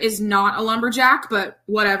Shamir is not a lumberjack, but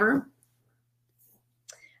whatever.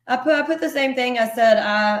 I put the same thing. I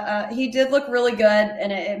said he did look really good,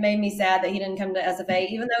 and it made me sad that he didn't come to SFA,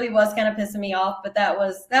 even though he was kind of pissing me off. But that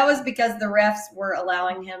was because the refs were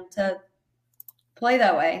allowing him to play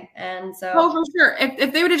that way, and so. Oh, for sure.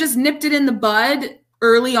 If they would have just nipped it in the bud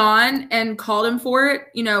early on and called him for it,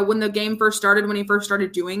 when the game first started, when he first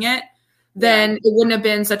started doing it, then it wouldn't have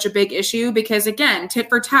been such a big issue because, again, tit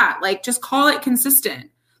for tat, like just call it consistent.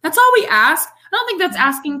 That's all we ask. I don't think that's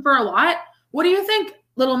asking for a lot. What do you think,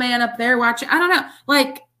 little man up there watching? I don't know.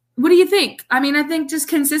 Like, what do you think? I mean, I think just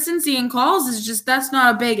consistency in calls is just, that's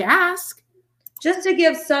not a big ask. Just to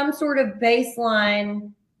give some sort of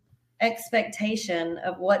baseline expectation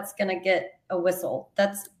of what's going to get a whistle.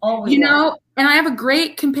 That's all we want. And I have a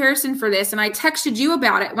great comparison for this, and I texted you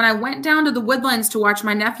about it when I went down to the Woodlands to watch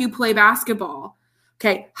my nephew play basketball.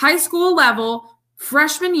 Okay, high school level,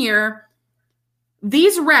 freshman year,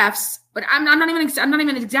 these refs, but I'm not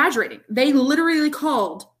even exaggerating. They literally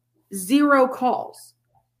called 0 calls.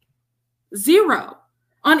 0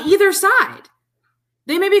 on either side.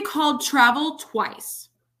 They maybe called travel twice.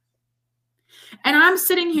 And I'm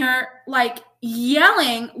sitting here like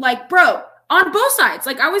yelling, like, bro, on both sides.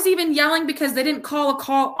 Like, I was even yelling because they didn't call a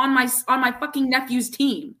call on my fucking nephew's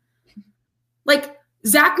team. Like,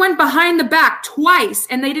 Zach went behind the back twice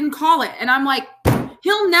and they didn't call it. And I'm like,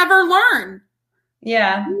 he'll never learn.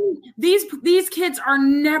 Yeah. These kids are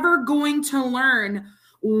never going to learn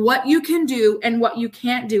what you can do and what you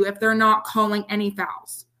can't do if they're not calling any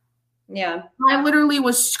fouls. Yeah. I literally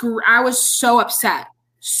I was so upset.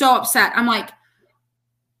 So upset. I'm like,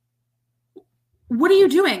 what are you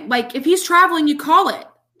doing? Like, if he's traveling, you call it.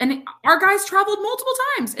 And our guys traveled multiple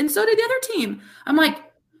times, and so did the other team. I'm like,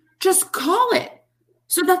 just call it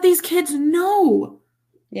so that these kids know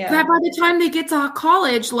that by the time they get to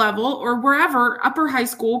college level or wherever, upper high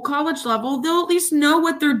school, college level, they'll at least know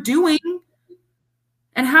what they're doing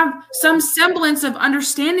and have some semblance of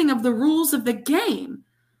understanding of the rules of the game.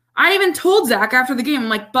 I even told Zach after the game, I'm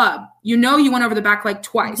like, bub, you went over the back like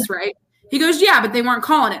twice, right? He goes, yeah, but they weren't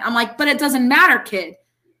calling it. I'm like, but it doesn't matter, kid.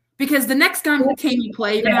 Because the next game you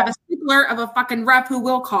play, you're going to have a stickler of a fucking ref who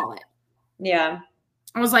will call it. Yeah.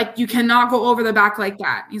 I was like, you cannot go over the back like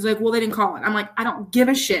that. He's like, well, they didn't call it. I'm like, I don't give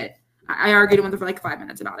a shit. I argued with him for like 5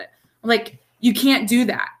 minutes about it. I'm like, you can't do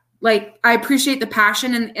that. Like, I appreciate the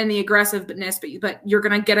passion and the aggressiveness, but you're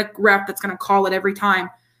going to get a ref that's going to call it every time.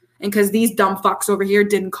 And because these dumb fucks over here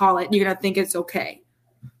didn't call it, you're going to think it's okay.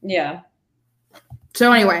 Yeah.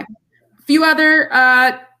 So anyway, there's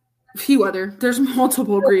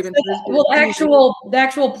multiple grievances. Well, the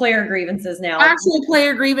actual player grievances now. Actual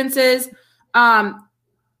player grievances. I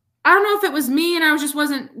don't know if it was me and I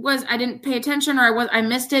didn't pay attention or I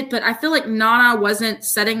missed it, but I feel like Nana wasn't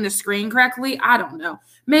setting the screen correctly. I don't know.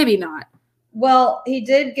 Maybe not. Well, he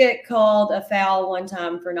did get called a foul one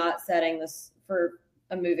time for not setting this for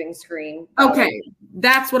a moving screen. Okay.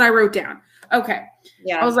 That's what I wrote down. Okay.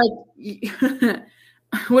 Yeah. I was like,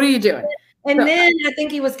 what are you doing? And then I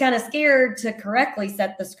think he was kind of scared to correctly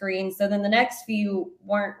set the screen. So then the next few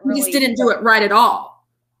weren't really. He just didn't do it right at all.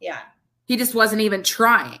 Yeah. He just wasn't even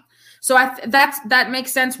trying. So that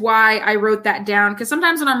makes sense why I wrote that down. Because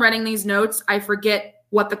sometimes when I'm writing these notes, I forget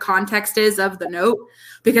what the context is of the note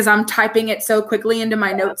because I'm typing it so quickly into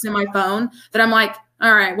my notes in my phone that I'm like,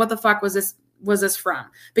 all right, what the fuck was this from?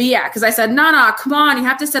 But yeah, because I said, no, come on, you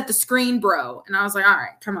have to set the screen, bro. And I was like, all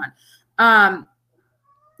right, come on.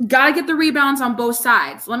 Got to get the rebounds on both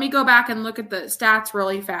sides. Let me go back and look at the stats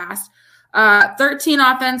really fast. 13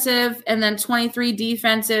 offensive and then 23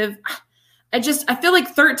 defensive. I feel like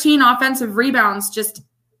 13 offensive rebounds just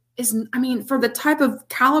is, for the type of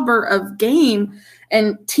caliber of game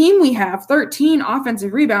and team we have, 13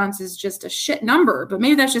 offensive rebounds is just a shit number. But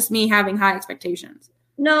maybe that's just me having high expectations.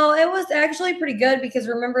 No, it was actually pretty good because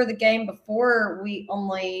remember the game before we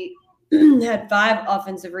only had 5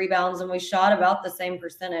 offensive rebounds and we shot about the same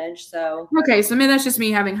percentage. So okay, so maybe that's just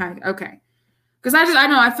me having high. Okay, because I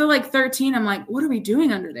feel like 13. I'm like, what are we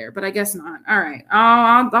doing under there? But I guess not. All right,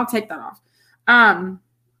 I'll take that off.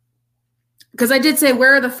 Because I did say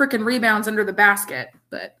where are the freaking rebounds under the basket?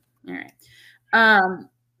 But all right.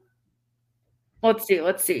 Let's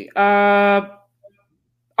see.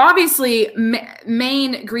 Obviously,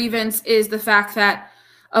 main grievance is the fact that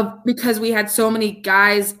because we had so many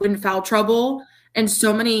guys in foul trouble and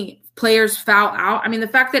so many players foul out. The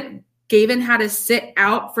fact that Gavin had to sit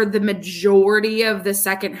out for the majority of the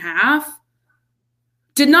second half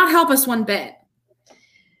did not help us one bit.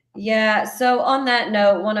 Yeah. So on that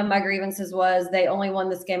note, one of my grievances was they only won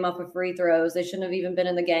this game off of free throws. They shouldn't have even been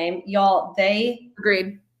in the game. Y'all, they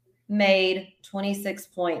Agreed. made 26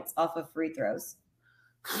 points off of free throws.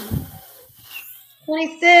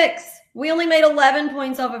 26. We only made 11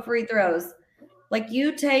 points off of free throws. Like,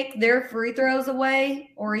 you take their free throws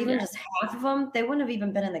away, or even just half of them, they wouldn't have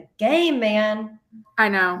even been in the game, man. I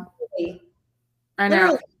know. Literally. I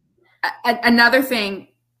know. Another thing,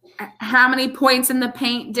 how many points in the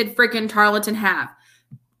paint did freaking Tarleton have?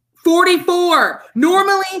 44.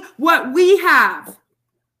 Normally, what we have.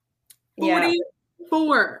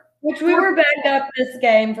 44. Which we were backed up this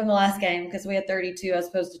game from the last game because we had 32 as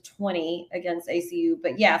opposed to 20 against ACU.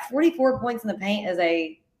 But yeah, 44 points in the paint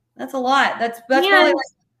that's a lot. That's probably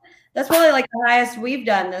like the highest we've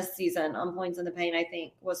done this season on points in the paint. I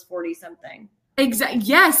think was 40 something. Exactly.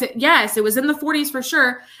 Yes, it was in the 40s for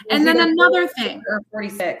sure. And then another thing, or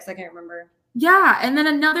 46, I can't remember. Yeah, and then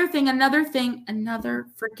another freaking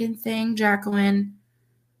thing, Jacqueline.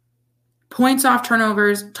 Points off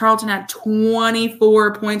turnovers. Tarleton had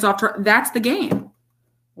 24 points off. That's the game.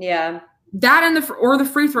 Yeah. That and the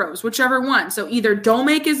free throws, whichever one. So either don't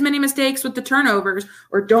make as many mistakes with the turnovers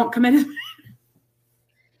or don't commit as many.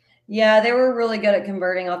 Yeah, they were really good at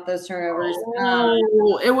converting off those turnovers.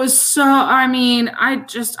 It was so, I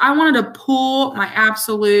wanted to pull my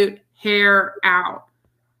absolute hair out.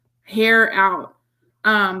 I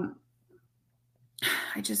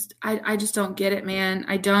just don't get it, man.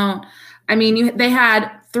 I don't. They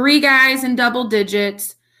had 3 guys in double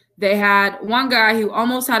digits. They had one guy who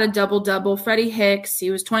almost had a double-double, Freddie Hicks.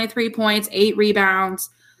 He was 23 points, 8 rebounds.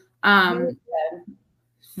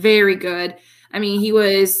 Very good. He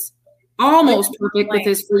was almost perfect with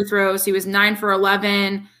his free throws. He was 9 for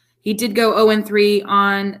 11. He did go 0-3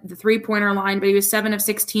 on the three-pointer line, but he was 7 of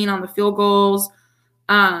 16 on the field goals.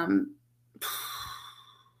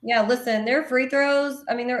 Yeah, listen, their free throws,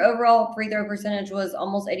 their overall free throw percentage was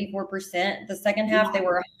almost 84%. The second half, they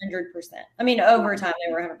were 100%. Overtime,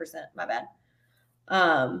 they were 100%. My bad.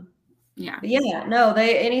 Yeah. But yeah, no,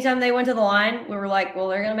 anytime they went to the line, we were like, well,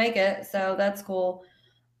 they're going to make it. So that's cool.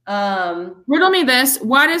 Riddle me this.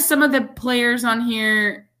 Why does some of the players on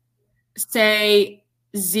here say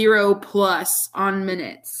 0+ on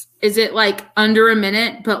minutes? Is it like under a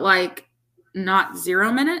minute, but like not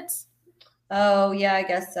 0 minutes? Oh, yeah, I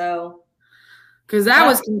guess so. Because that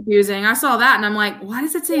was confusing. I saw that and I'm like, why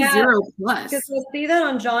does it say 0+? Because we'll see that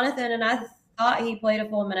on Jonathan, and I thought he played a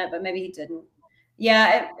full minute, but maybe he didn't.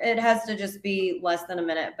 Yeah, it has to just be less than a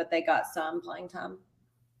minute, but they got some playing time.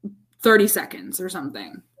 30 seconds or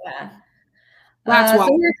something. Yeah. That's why.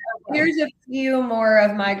 So here's a few more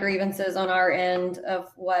of my grievances on our end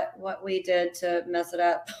of what we did to mess it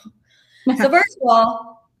up. So first of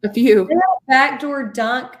all, a few. They had a backdoor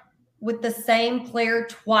dunk with the same player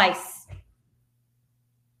twice.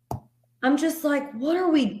 I'm just like, what are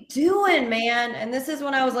we doing, man? And this is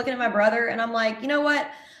when I was looking at my brother and I'm like, you know what?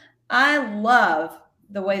 I love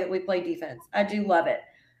the way that we play defense. I do love it.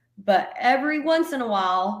 But every once in a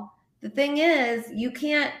while, the thing is, you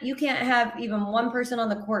can't have even one person on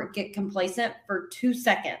the court get complacent for 2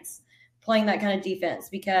 seconds playing that kind of defense,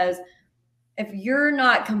 because if you're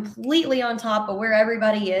not completely on top of where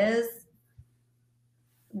everybody is,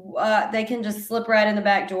 they can just slip right in the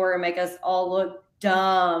back door and make us all look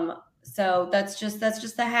dumb. So that's just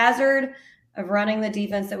the hazard of running the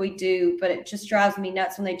defense that we do. But it just drives me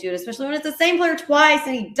nuts when they do it, especially when it's the same player twice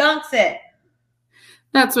and he dunks it.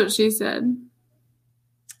 That's what she said.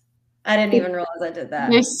 I didn't even realize I did that.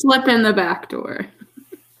 They slip in the back door.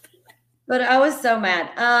 But I was so mad.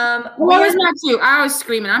 I was mad too. I was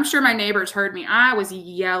screaming. I'm sure my neighbors heard me. I was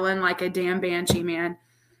yelling like a damn banshee, man.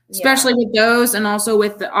 Especially with those, and also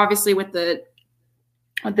with the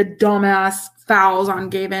dumbass fouls on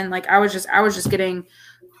Gavin. Like I was just getting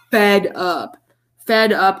fed up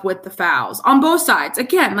with the fouls on both sides.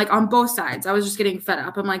 Again, like on both sides, I was just getting fed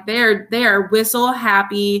up. I'm like, they are whistle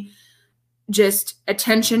happy, just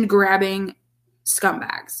attention grabbing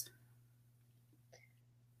scumbags.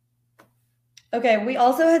 Okay, we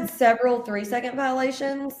also had several 3-second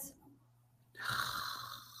violations.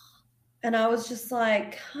 And I was just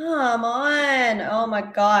like, come on. Oh my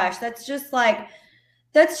gosh. That's just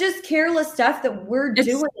careless stuff that we're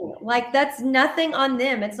doing. Like, that's nothing on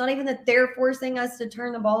them. It's not even that they're forcing us to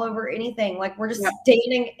turn the ball over or anything. Like, we're just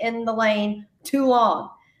standing in the lane too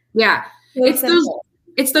long. Yeah.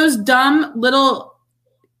 It's those dumb little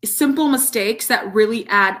simple mistakes that really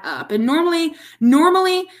add up. And normally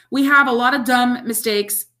we have a lot of dumb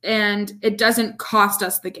mistakes and it doesn't cost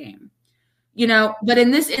us the game. But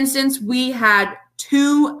in this instance, we had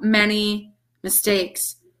too many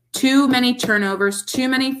mistakes too many turnovers, too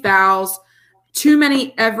many fouls, too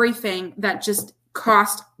many everything that just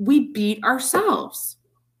cost. We beat ourselves.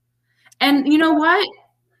 And you know what?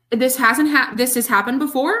 This has happened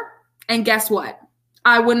before. And guess what?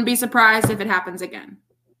 I wouldn't be surprised if it happens again.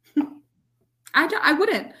 I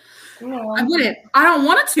wouldn't. No. I wouldn't. I don't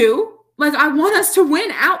want it to. Like, I want us to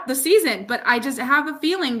win out the season, but I just have a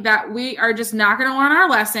feeling that we are just not going to learn our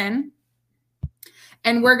lesson.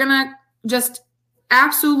 And we're going to just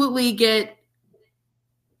absolutely get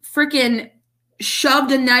freaking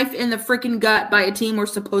shoved a knife in the freaking gut by a team we're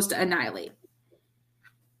supposed to annihilate.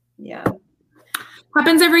 Yeah.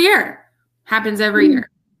 Happens every year. And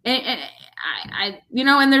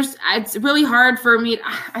and it's really hard for me.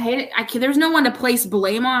 I hate it. There's no one to place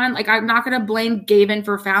blame on. Like, I'm not going to blame Gavin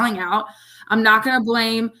for fouling out. I'm not going to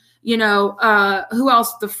blame, who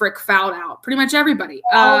else the frick fouled out? Pretty much everybody.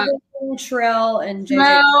 Trell and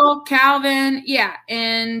JJ. Trell, Calvin, yeah,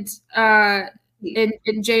 and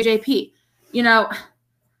JJP.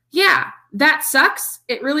 Yeah, that sucks.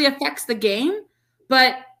 It really affects the game,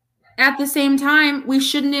 but at the same time, we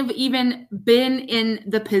shouldn't have even been in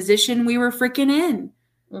the position we were freaking in.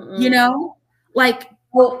 Like,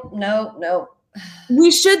 no. We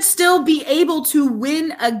should still be able to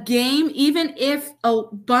win a game, even if a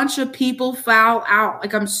bunch of people foul out.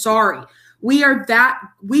 Like, I'm sorry. We are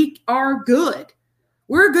good.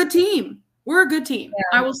 We're a good team. Yeah.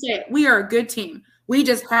 I will say it. We are a good team. We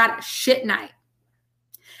just had a shit night.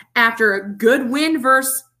 After a good win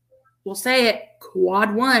versus, we'll say it,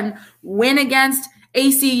 quad one win against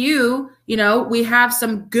ACU. We have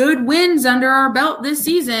some good wins under our belt this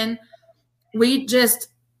season.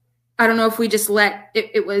 I don't know if we just let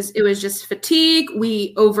it was just fatigue.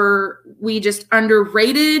 We just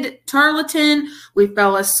underrated Tarleton. We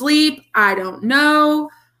fell asleep. I don't know.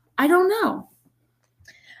 I don't know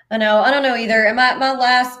either. And my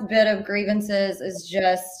last bit of grievances is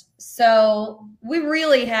just, so we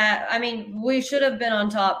really we should have been on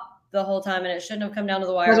top the whole time, and it shouldn't have come down to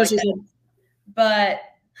the wire. But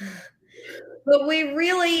we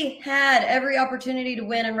really had every opportunity to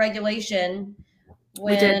win in regulation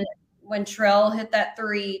when Trell hit that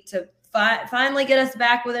 3 to finally get us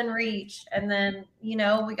back within reach. And then, we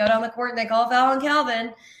go down the court and they call a foul on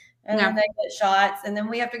Calvin, and then they get shots, and then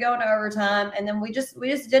we have to go into overtime. And then we just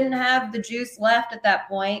didn't have the juice left at that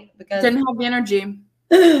point because didn't have the energy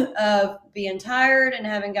of being tired and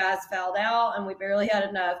having guys fouled out, and we barely had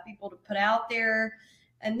enough people to put out there.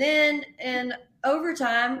 And then in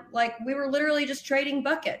overtime, like, we were literally just trading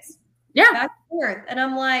buckets. Yeah. Back and forth. And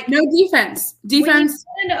I'm like, no defense. When you get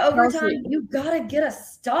into overtime, you gotta get a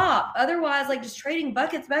stop. Otherwise, like, just trading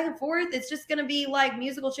buckets back and forth, it's just gonna be like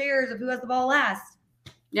musical chairs of who has the ball last.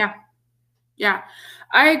 Yeah.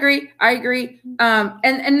 I agree. And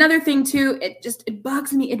another thing too, it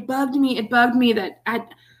bugs me. It bugged me that I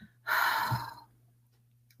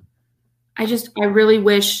really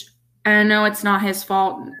wish, and I know it's not his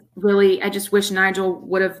fault, really, I just wish Nigel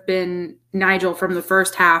would have been Nigel from the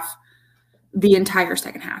first half, the entire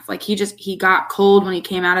second half. Like, he got cold when he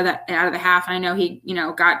came out of the half. And I know he,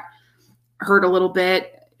 got hurt a little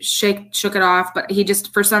bit, shook it off, but he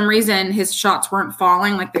just, for some reason, his shots weren't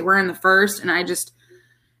falling like they were in the first. And I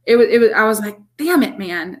was like, damn it,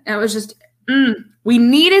 man. It was just, we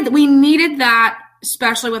needed that,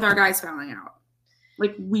 especially with our guys fouling out.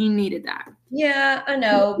 Like, we needed that. Yeah, I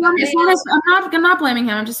know. I'm not blaming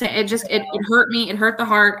him. I'm just saying it hurt me. It hurt the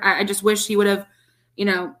heart. I just wish he would have,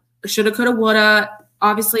 shoulda, coulda, woulda.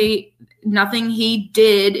 Obviously, nothing he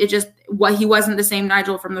did. It just, he wasn't the same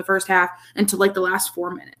Nigel from the first half until like the last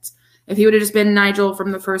 4 minutes. If he would have just been Nigel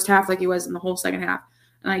from the first half like he was in the whole second half,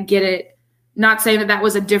 and I get it. Not saying that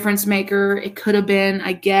was a difference maker. It could have been,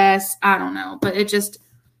 I guess. I don't know, but it just.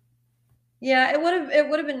 Yeah, it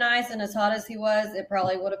would have been nice, and as hot as he was, it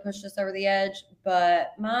probably would have pushed us over the edge.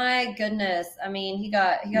 But my goodness, I mean, he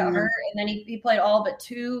got hurt, and then he played all but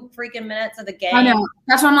 2 freaking minutes of the game. I know.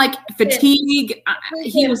 That's why I'm like, fatigue.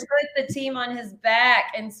 He put the team on his back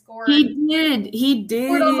and scored. He did.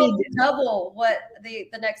 Scored almost double what the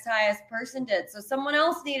next highest person did. So someone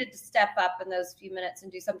else needed to step up in those few minutes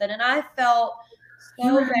and do something. And I felt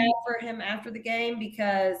so bad for him after the game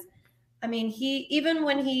because, I mean, even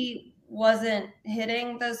when he wasn't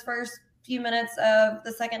hitting those first few minutes of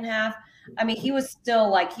the second half, I mean, he was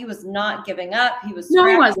still like, he was not giving up. He was no,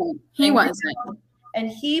 he wasn't. He wasn't. And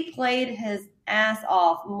he played his ass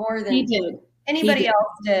off more than anybody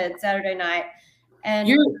else did Saturday night. And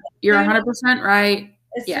you're 100% right.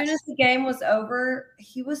 As soon as the game was over,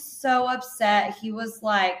 he was so upset. He was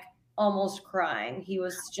like almost crying. He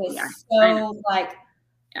was just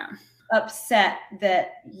upset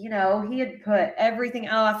that, he had put everything.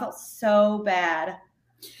 Oh, I felt so bad.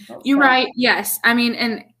 You're right. Yes. I mean,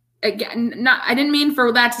 and again, I didn't mean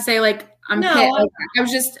for that to say like I'm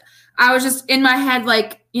pissed. I was just in my head,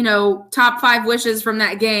 like, top 5 wishes from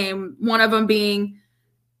that game. One of them being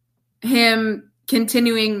him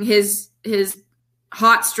continuing his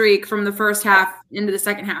hot streak from the first half into the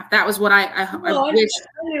second half. That was what I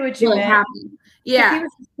wish would happen. Yeah. He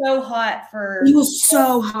was so hot He was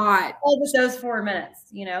so hot. All but those 4 minutes,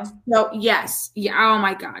 So yes. Yeah. Oh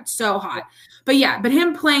my God. So hot. But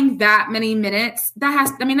him playing that many minutes,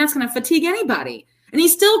 that's going to fatigue anybody. And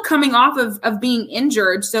he's still coming off of being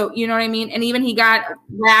injured. So, you know what I mean? And even he got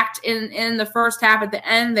racked in the first half at the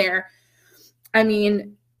end there. I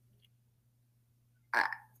mean,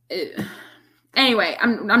 anyway,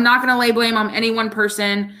 I'm not going to lay blame on any one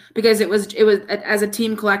person because it was as a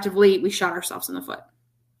team collectively, we shot ourselves in the foot.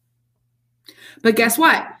 But guess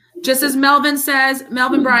what? Just as Melvin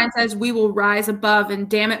Bryan says, we will rise above, and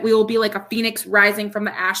damn it, we will be like a phoenix rising from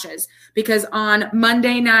the ashes, because on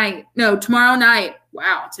tomorrow night,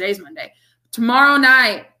 wow, today's Monday. Tomorrow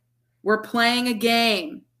night, we're playing a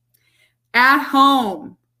game at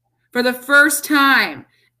home for the first time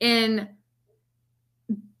in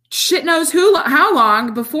shit knows how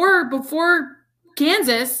long before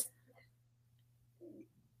Kansas.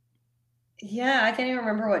 Yeah, I can't even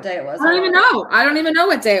remember what day it was. I don't even know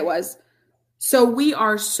what day it was. So we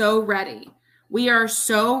are so ready. We are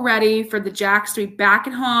so ready for the Jacks to be back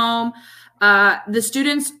at home. The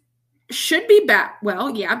students should be back. Well,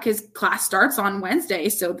 yeah, because class starts on Wednesday,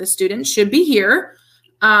 so the students should be here.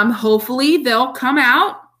 Hopefully they'll come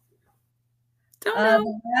out. Don't know.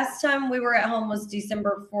 The last time we were at home was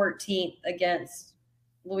December 14th against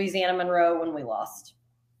Louisiana Monroe when we lost.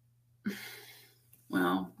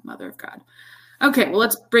 Well, mother of God. Okay, well,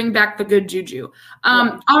 let's bring back the good juju.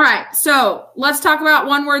 All right, so let's talk about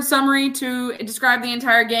one-word summary to describe the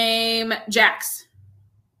entire game. Jax.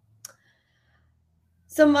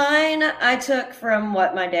 So mine, I took from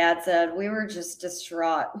what my dad said. We were just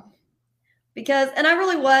distraught. And I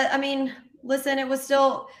really was. I mean, listen, it was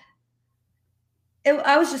still...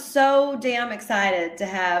 I was just so damn excited to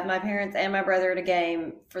have my parents and my brother at a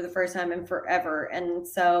game for the first time in forever. And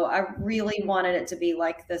so I really wanted it to be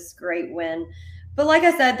like this great win. But like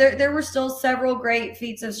I said, there were still several great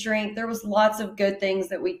feats of strength. There was lots of good things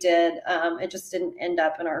that we did. It just didn't end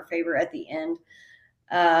up in our favor at the end.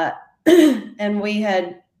 And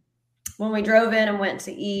when we drove in and went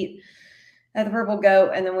to eat at the Purple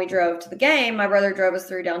Goat, and then we drove to the game, my brother drove us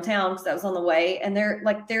through downtown because that was on the way. And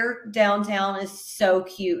their downtown is so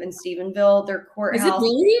cute in Stephenville. Their courthouse. Is it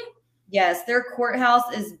really? Yes, their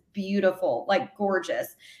courthouse is beautiful, like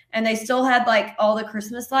gorgeous. And they still had like all the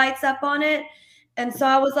Christmas lights up on it. And so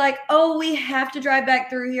I was like, oh, we have to drive back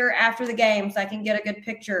through here after the game so I can get a good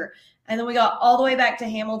picture. And then we got all the way back to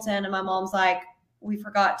Hamilton, and my mom's like, we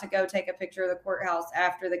forgot to go take a picture of the courthouse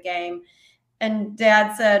after the game. And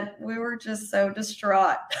Dad said, we were just so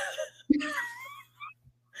distraught.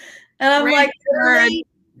 And I'm like, really?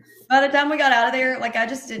 By the time we got out of there, like, I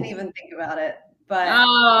just didn't even think about it. But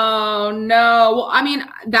oh, no. Well, I mean,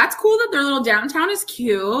 that's cool that their little downtown is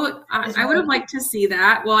cute. I would have liked to see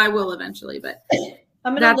that. Well, I will eventually, but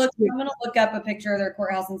I'm gonna look up a picture of their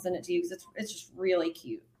courthouse and send it to you because it's just really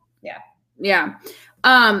cute. Yeah. Yeah.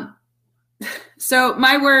 So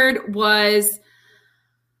my word was,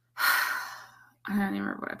 I don't even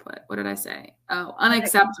remember what I put. What did I say? Oh,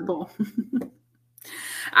 unacceptable.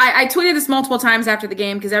 I tweeted this multiple times after the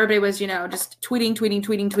game because everybody was, just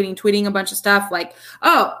tweeting a bunch of stuff like,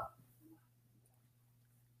 oh,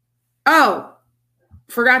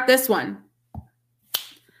 forgot this one.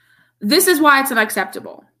 This is why it's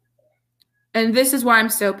unacceptable. And this is why I'm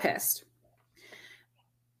so pissed.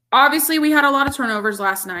 Obviously, we had a lot of turnovers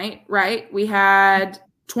last night, right? We had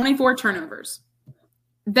 24 turnovers.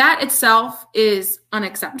 That itself is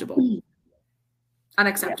unacceptable.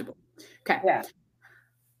 Unacceptable. Okay. Yeah.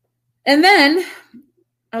 And then,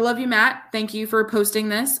 I love you, Matt. Thank you for posting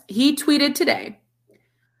this. He tweeted today,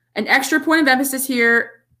 an extra point of emphasis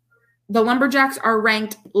here. The Lumberjacks are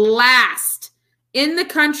ranked last in the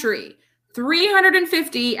country,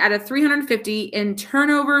 350 out of 350 in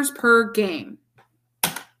turnovers per game.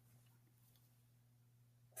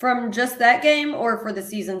 From just that game or for the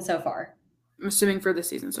season so far? I'm assuming for the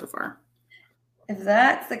season so far. If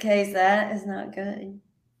that's the case, that is not good.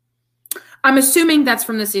 I'm assuming that's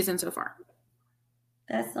from the season so far.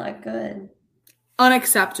 That's not good.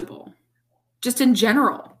 Unacceptable. Just in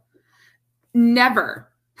general. Never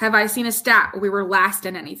have I seen a stat where we were last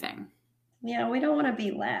in anything. Yeah, we don't want to be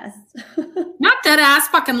last. Not dead ass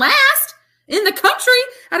fucking last. in the country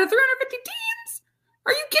out of 350 teams.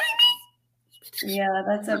 Are you kidding me? Yeah,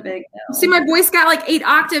 that's a big no. See, my voice got like 8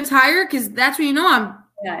 octaves higher because that's when you know I'm.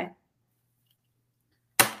 Okay.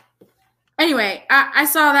 Anyway, I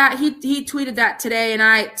saw that. He tweeted that today, and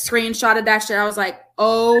I screenshotted that shit. I was like,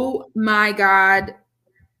 oh my God,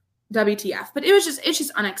 WTF. But it's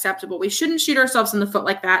just unacceptable. We shouldn't shoot ourselves in the foot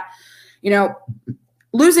like that. You know,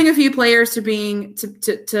 losing a few players to being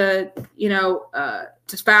to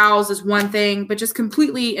fouls is one thing, but just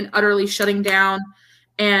completely and utterly shutting down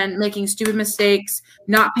and making stupid mistakes,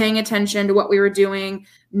 not paying attention to what we were doing,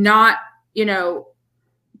 not,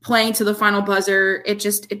 playing to the final buzzer.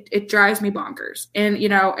 It drives me bonkers. And,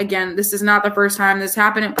 again, this is not the first time this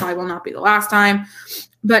happened. It probably will not be the last time,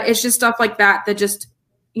 but it's just stuff like that just,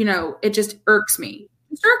 it just irks me.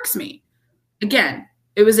 It irks me. Again,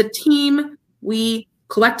 it was a team. We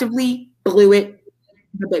collectively blew it,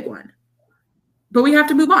 the big one. But we have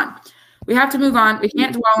to move on. We have to move on. We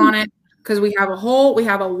can't dwell on it because we have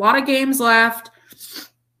a lot of games left.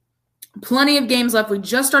 Plenty of games left. We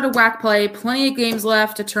just started WAC play. Plenty of games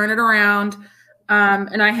left to turn it around.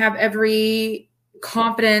 And I have every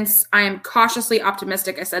confidence. I am cautiously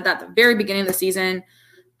optimistic. I said that at the very beginning of the season.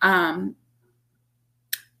 And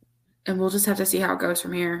we'll just have to see how it goes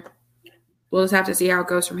from here.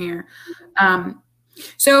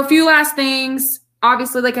 So a few last things.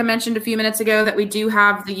 Obviously, like I mentioned a few minutes ago, that we do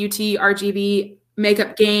have the UT RGV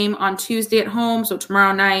makeup game on Tuesday at home. So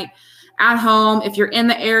tomorrow night at home. If you're in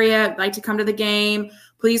the area, like to come to the game,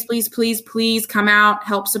 please, please, please, please come out,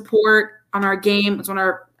 help support on our game. It's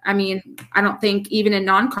I don't think even in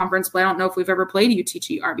non-conference play, I don't know if we've ever played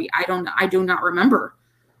UTGRB. I do not remember.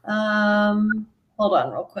 Hold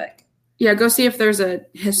on real quick. Yeah, go see if there's a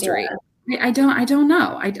history. Yeah. I don't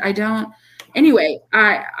know. I don't. Anyway,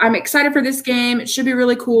 I'm excited for this game. It should be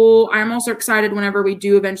really cool. I'm also excited whenever we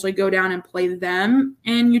do eventually go down and play them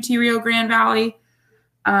in UT Rio Grande Valley.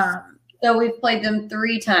 So we've played them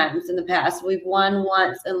 3 times in the past. We've won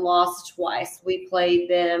once and lost twice. We played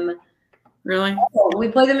them. Really? We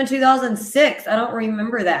played them in 2006. I don't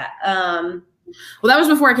remember that. Well, that was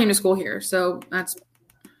before I came to school here. So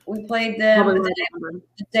we played them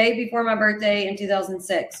the day before my birthday in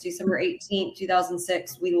 2006, December 18th,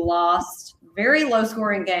 2006. We lost very low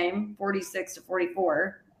scoring game,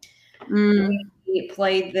 46-44. We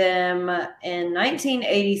played them in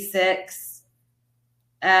 1986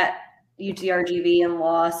 at UTRGV and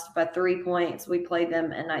lost by 3 points. We played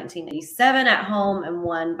them in 1987 at home and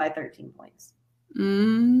won by 13 points.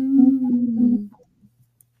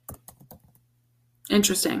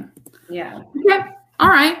 Interesting. Yeah. Okay. All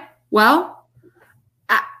right. Well,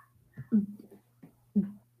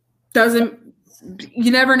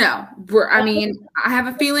 you never know. I have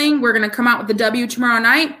a feeling we're going to come out with the W tomorrow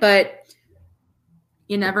night, but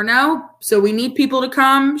you never know. So we need people to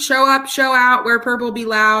come, show up, show out, wear purple, be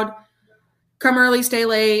loud, come early, stay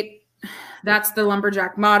late. That's the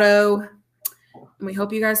Lumberjack motto. And we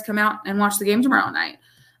hope you guys come out and watch the game tomorrow night.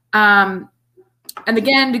 And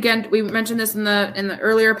again, we mentioned this in the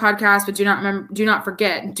earlier podcast, but do not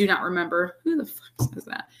remember. Who the fuck says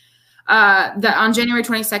that? That on January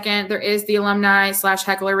 22nd, there is the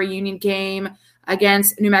alumni/heckler reunion game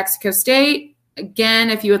against New Mexico State. Again,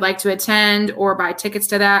 if you would like to attend or buy tickets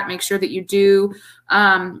to that, make sure that you do.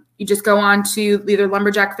 You just go on to either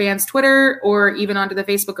Lumberjack fans Twitter or even onto the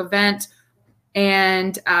Facebook event,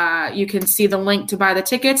 and you can see the link to buy the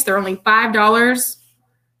tickets. They're only $5.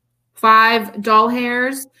 5 doll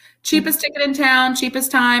hairs. Cheapest ticket in town, cheapest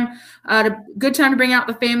time. Good time to bring out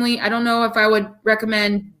the family. I don't know if I would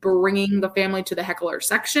recommend bringing the family to the heckler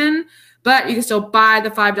section, but you can still buy the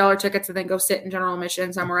 $5 tickets and then go sit in general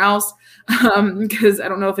admission somewhere else, because I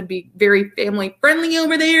don't know if it'd be very family friendly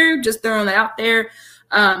over there. Just throwing that out there.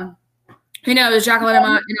 Who knows? Jacqueline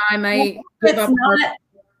and I might give up.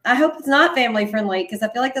 I hope it's not family friendly, because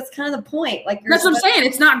I feel like that's kind of the point. Like that's what I'm saying.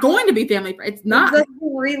 It's not going to be family friendly. It's not. You're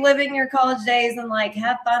reliving your college days and like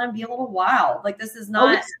have fun and be a little wild. Like this is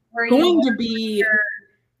not going to be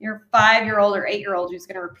your 5-year-old or 8-year-old who's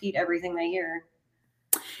going to repeat everything they hear.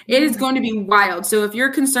 It is going to be wild. So if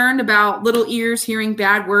you're concerned about little ears hearing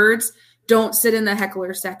bad words, don't sit in the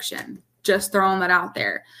heckler section. Just throwing that out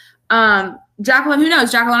there. Jacqueline, who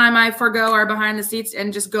knows? Jacqueline and I might forego our behind the seats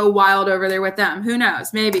and just go wild over there with them. Who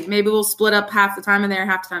knows? Maybe we'll split up half the time in there,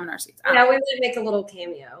 half the time in our seats. Yeah, we might make a little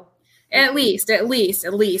cameo. At least,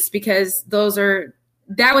 because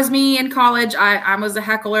that was me in college. I was a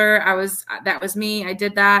heckler. That was me. I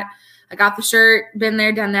did that. I got the shirt, been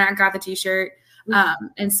there, done that, got the t-shirt.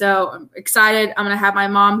 And so I'm excited. I'm going to have my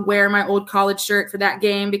mom wear my old college shirt for that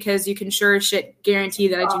game, because you can sure as shit guarantee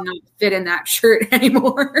that I do not fit in that shirt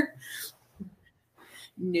anymore.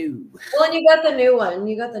 No. Well, and you got the new one.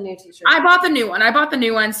 You got the new t-shirt. I bought the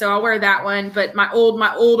new one, so I'll wear that one. But my old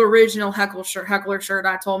original heckler shirt,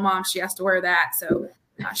 I told Mom she has to wear that. So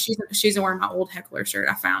she's wearing my old heckler shirt.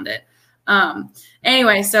 I found it.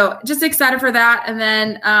 Anyway, so just excited for that. And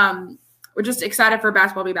then we're just excited for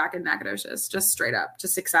basketball to be back in Nacogdoches. Just straight up.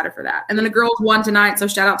 Just excited for that. And then the girls won tonight, so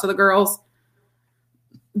shout out to the girls.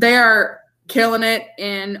 They are killing it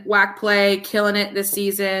in WAC play, killing it this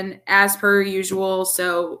season as per usual.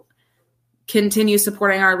 So continue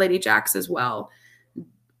supporting our Lady Jacks as well.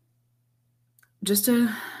 I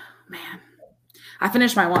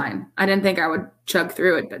finished my wine. I didn't think I would chug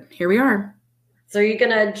through it, but here we are. So are you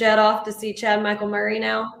going to jet off to see Chad Michael Murray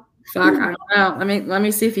now? Fuck, I don't know. Let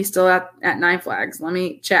me see if he's still at Nine Flags. Let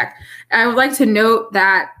me check. I would like to note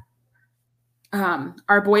that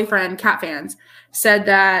our boyfriend, Cat Fans, said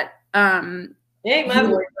that Hey, my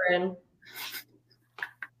boyfriend.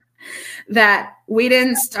 That we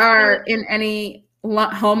didn't star in any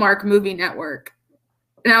Hallmark movie network.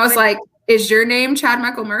 And I was like, is your name Chad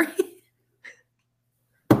Michael Murray?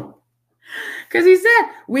 Because he said,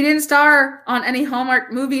 we didn't star on any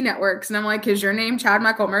Hallmark movie networks. And I'm like, is your name Chad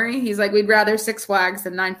Michael Murray? He's like, we'd rather Six Flags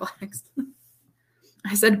than Nine Flags.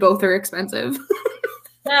 I said, both are expensive.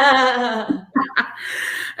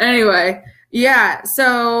 Anyway, yeah.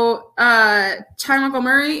 So, Chad Michael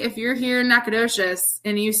Murray, if you're here in Nacogdoches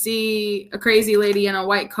and you see a crazy lady in a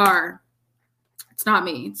white car, it's not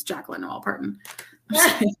me. It's Jacqueline Noel Parton.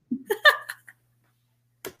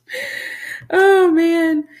 Oh,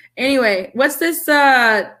 man. Anyway, what's the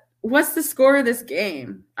score of this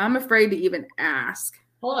game? I'm afraid to even ask.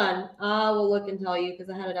 Hold on. I will look and tell you because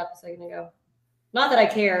I had it up a second ago. Not that I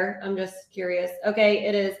care. I'm just curious. Okay,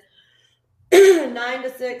 it is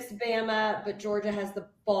 9-6 Bama, but Georgia has the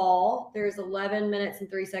ball. There's 11 minutes and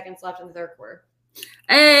 3 seconds left in the third quarter.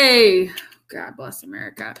 Hey, God bless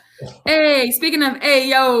America. Hey, speaking of, hey,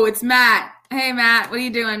 yo, it's Matt. Hey, Matt, what are you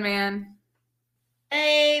doing, man?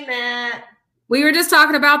 Hey, Matt. We were just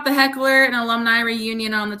talking about the heckler and alumni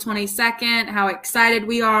reunion on the 22nd, how excited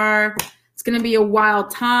we are. It's going to be a wild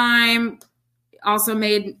time. Also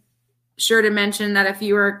made sure to mention that if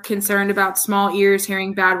you are concerned about small ears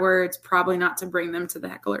hearing bad words, probably not to bring them to the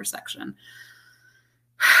heckler section.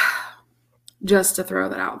 Just to throw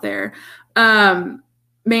that out there.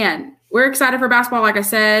 Man, we're excited for basketball, like I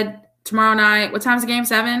said, tomorrow night. What time's the game?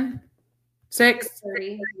 7? 6?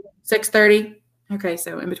 6:30. Okay,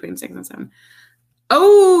 so in between 6 and 7.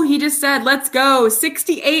 Oh, he just said, let's go.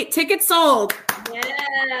 68 tickets sold.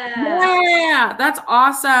 Yeah, that's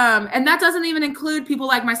awesome. And that doesn't even include people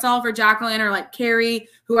like myself or Jacqueline or like Carrie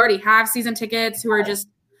who already have season tickets, who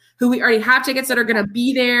we already have tickets that are going to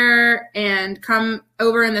be there and come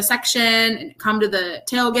over in the section and come to the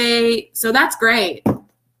tailgate. So that's great.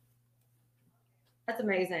 That's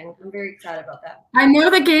amazing. I'm very excited about that. I know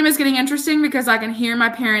the game is getting interesting because I can hear my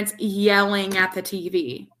parents yelling at the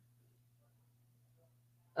TV.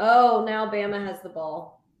 Oh, now Bama has the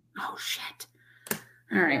ball. Oh, shit.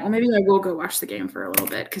 All right. Well, maybe I will go watch the game for a little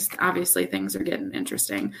bit because obviously things are getting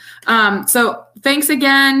interesting. So thanks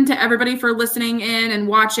again to everybody for listening in and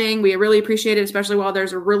watching. We really appreciate it, especially while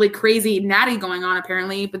there's a really crazy natty going on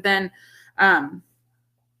apparently. But then I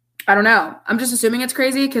don't know. I'm just assuming it's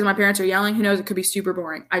crazy because my parents are yelling. Who knows? It could be super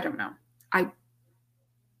boring. I don't know.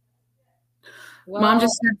 Mom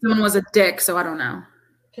just said someone was a dick, so I don't know.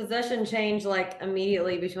 Possession changed like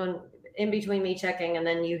immediately in between me checking and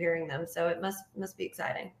then you hearing them. So it must be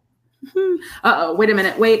exciting. Uh-oh. Wait a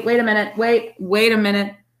minute. Wait a minute. Wait a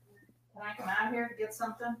minute. Can I come out here to get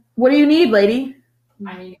something? What do you need, lady?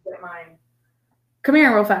 I need to get mine. Come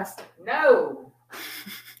here real fast. No.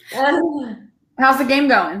 How's the game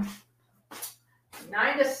going?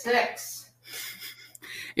 9-6.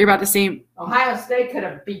 You're about to see. Ohio State could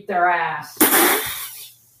have beat their ass.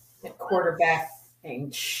 That quarterback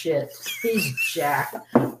ain't shit. He's jacked.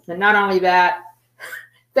 And not only that,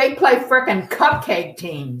 they play frickin' cupcake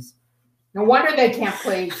teams. No wonder they can't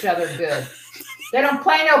play each other good. They don't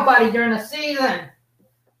play nobody during the season.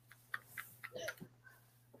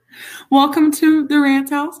 Welcome to the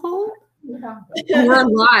Rants household. Yeah. We're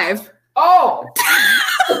live. Oh.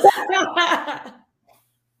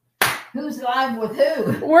 Who's live with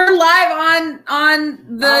who? We're live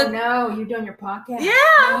on the. Oh no, you doing your podcast?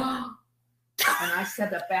 Yeah. And I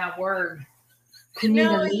said a bad word. Can you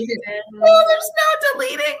delete it? Oh, there's no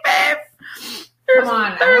deleting, babe. Come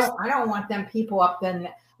on, I don't want them people up in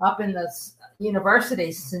the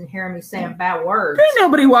universities and hearing me saying bad words. Ain't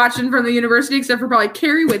nobody watching from the university except for probably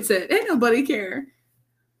Carrie Whitsitt. Ain't nobody care.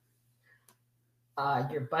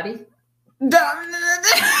 Your buddy,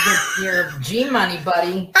 your G Money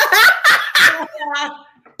buddy.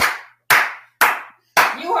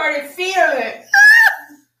 You already feel it.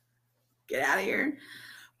 Get out of here.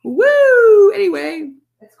 Woo! Anyway.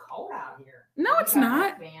 It's cold out here. No, it's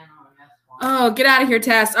not. Oh, get out of here,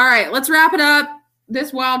 Tess. All right, let's wrap it up.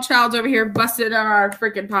 This wild child's over here busted on our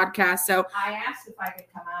freaking podcast. So I asked if I could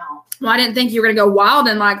come out. Well, I didn't think you were going to go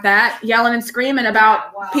wilding like that, yelling and screaming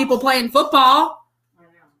about people playing football. I know.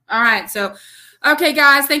 All right. So, okay,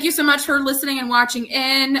 guys, thank you so much for listening and watching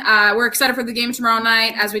in. We're excited for the game tomorrow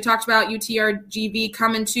night. As we talked about, UTRGV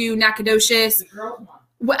coming to Nacogdoches. The girls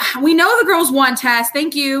won. We know the girls won, Tess.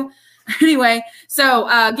 Thank you. Anyway, so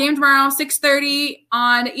game tomorrow, 6:30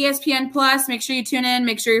 on ESPN Plus. Make sure you tune in.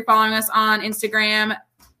 Make sure you're following us on Instagram,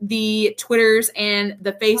 the Twitters, and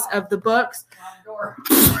the face of the books.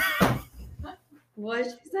 What did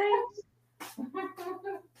you say?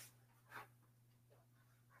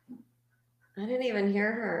 I didn't even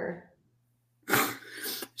hear her.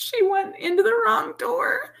 She went into the wrong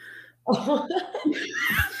door.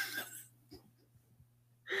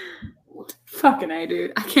 Fucking A,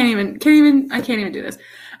 dude. I can't even do this.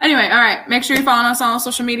 Anyway, all right. Make sure you follow us on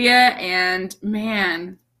social media. And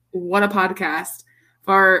man, what a podcast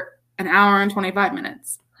for an hour and 25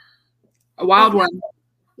 minutes. A wild one.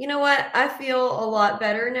 You know what? I feel a lot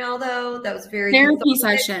better now, though. That was very therapy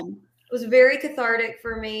session. It was very cathartic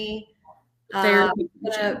for me. Therapy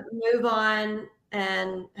I'm gonna move on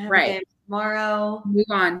and have a game tomorrow. Move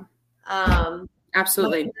on.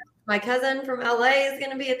 Absolutely. My cousin from LA is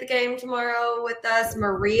going to be at the game tomorrow with us.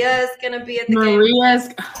 Maria is going to be at the game.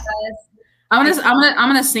 I'm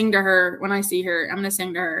gonna sing to her when I see her. I'm gonna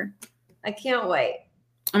sing to her. I can't wait.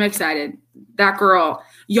 I'm excited. That girl,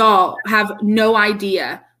 y'all have no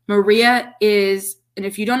idea. Maria is, and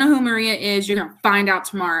if you don't know who Maria is, you're gonna find out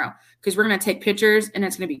tomorrow because we're gonna take pictures and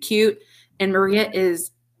it's gonna be cute. And Maria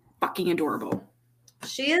is fucking adorable.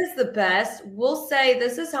 She is the best. We'll say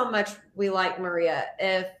this is how much we like Maria.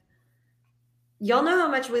 If y'all know how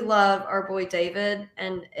much we love our boy David,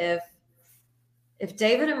 and if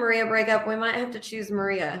David and Maria break up, we might have to choose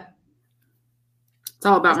Maria. It's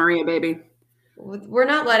all about Maria, baby. We're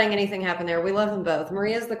not letting anything happen there. We love them both.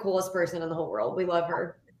 Maria's the coolest person in the whole world. We love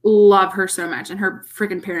her. Love her so much. And her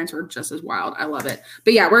freaking parents were just as wild. I love it.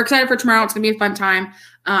 But yeah, we're excited for tomorrow. It's going to be a fun time.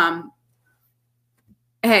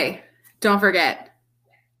 Hey, don't forget.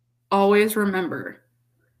 Always remember,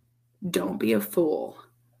 don't be a fool.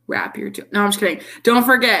 Wrap your No, I'm just kidding. Don't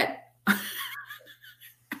forget. I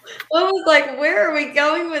was like, where are we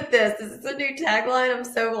going with this? Is this a new tagline? I'm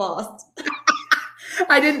so lost.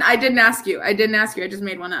 I didn't ask you. I just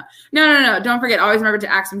made one up. No. Don't forget. Always remember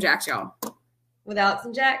to act some jacks, y'all. Without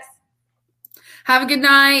some jacks. Have a good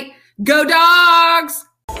night. Go Dogs!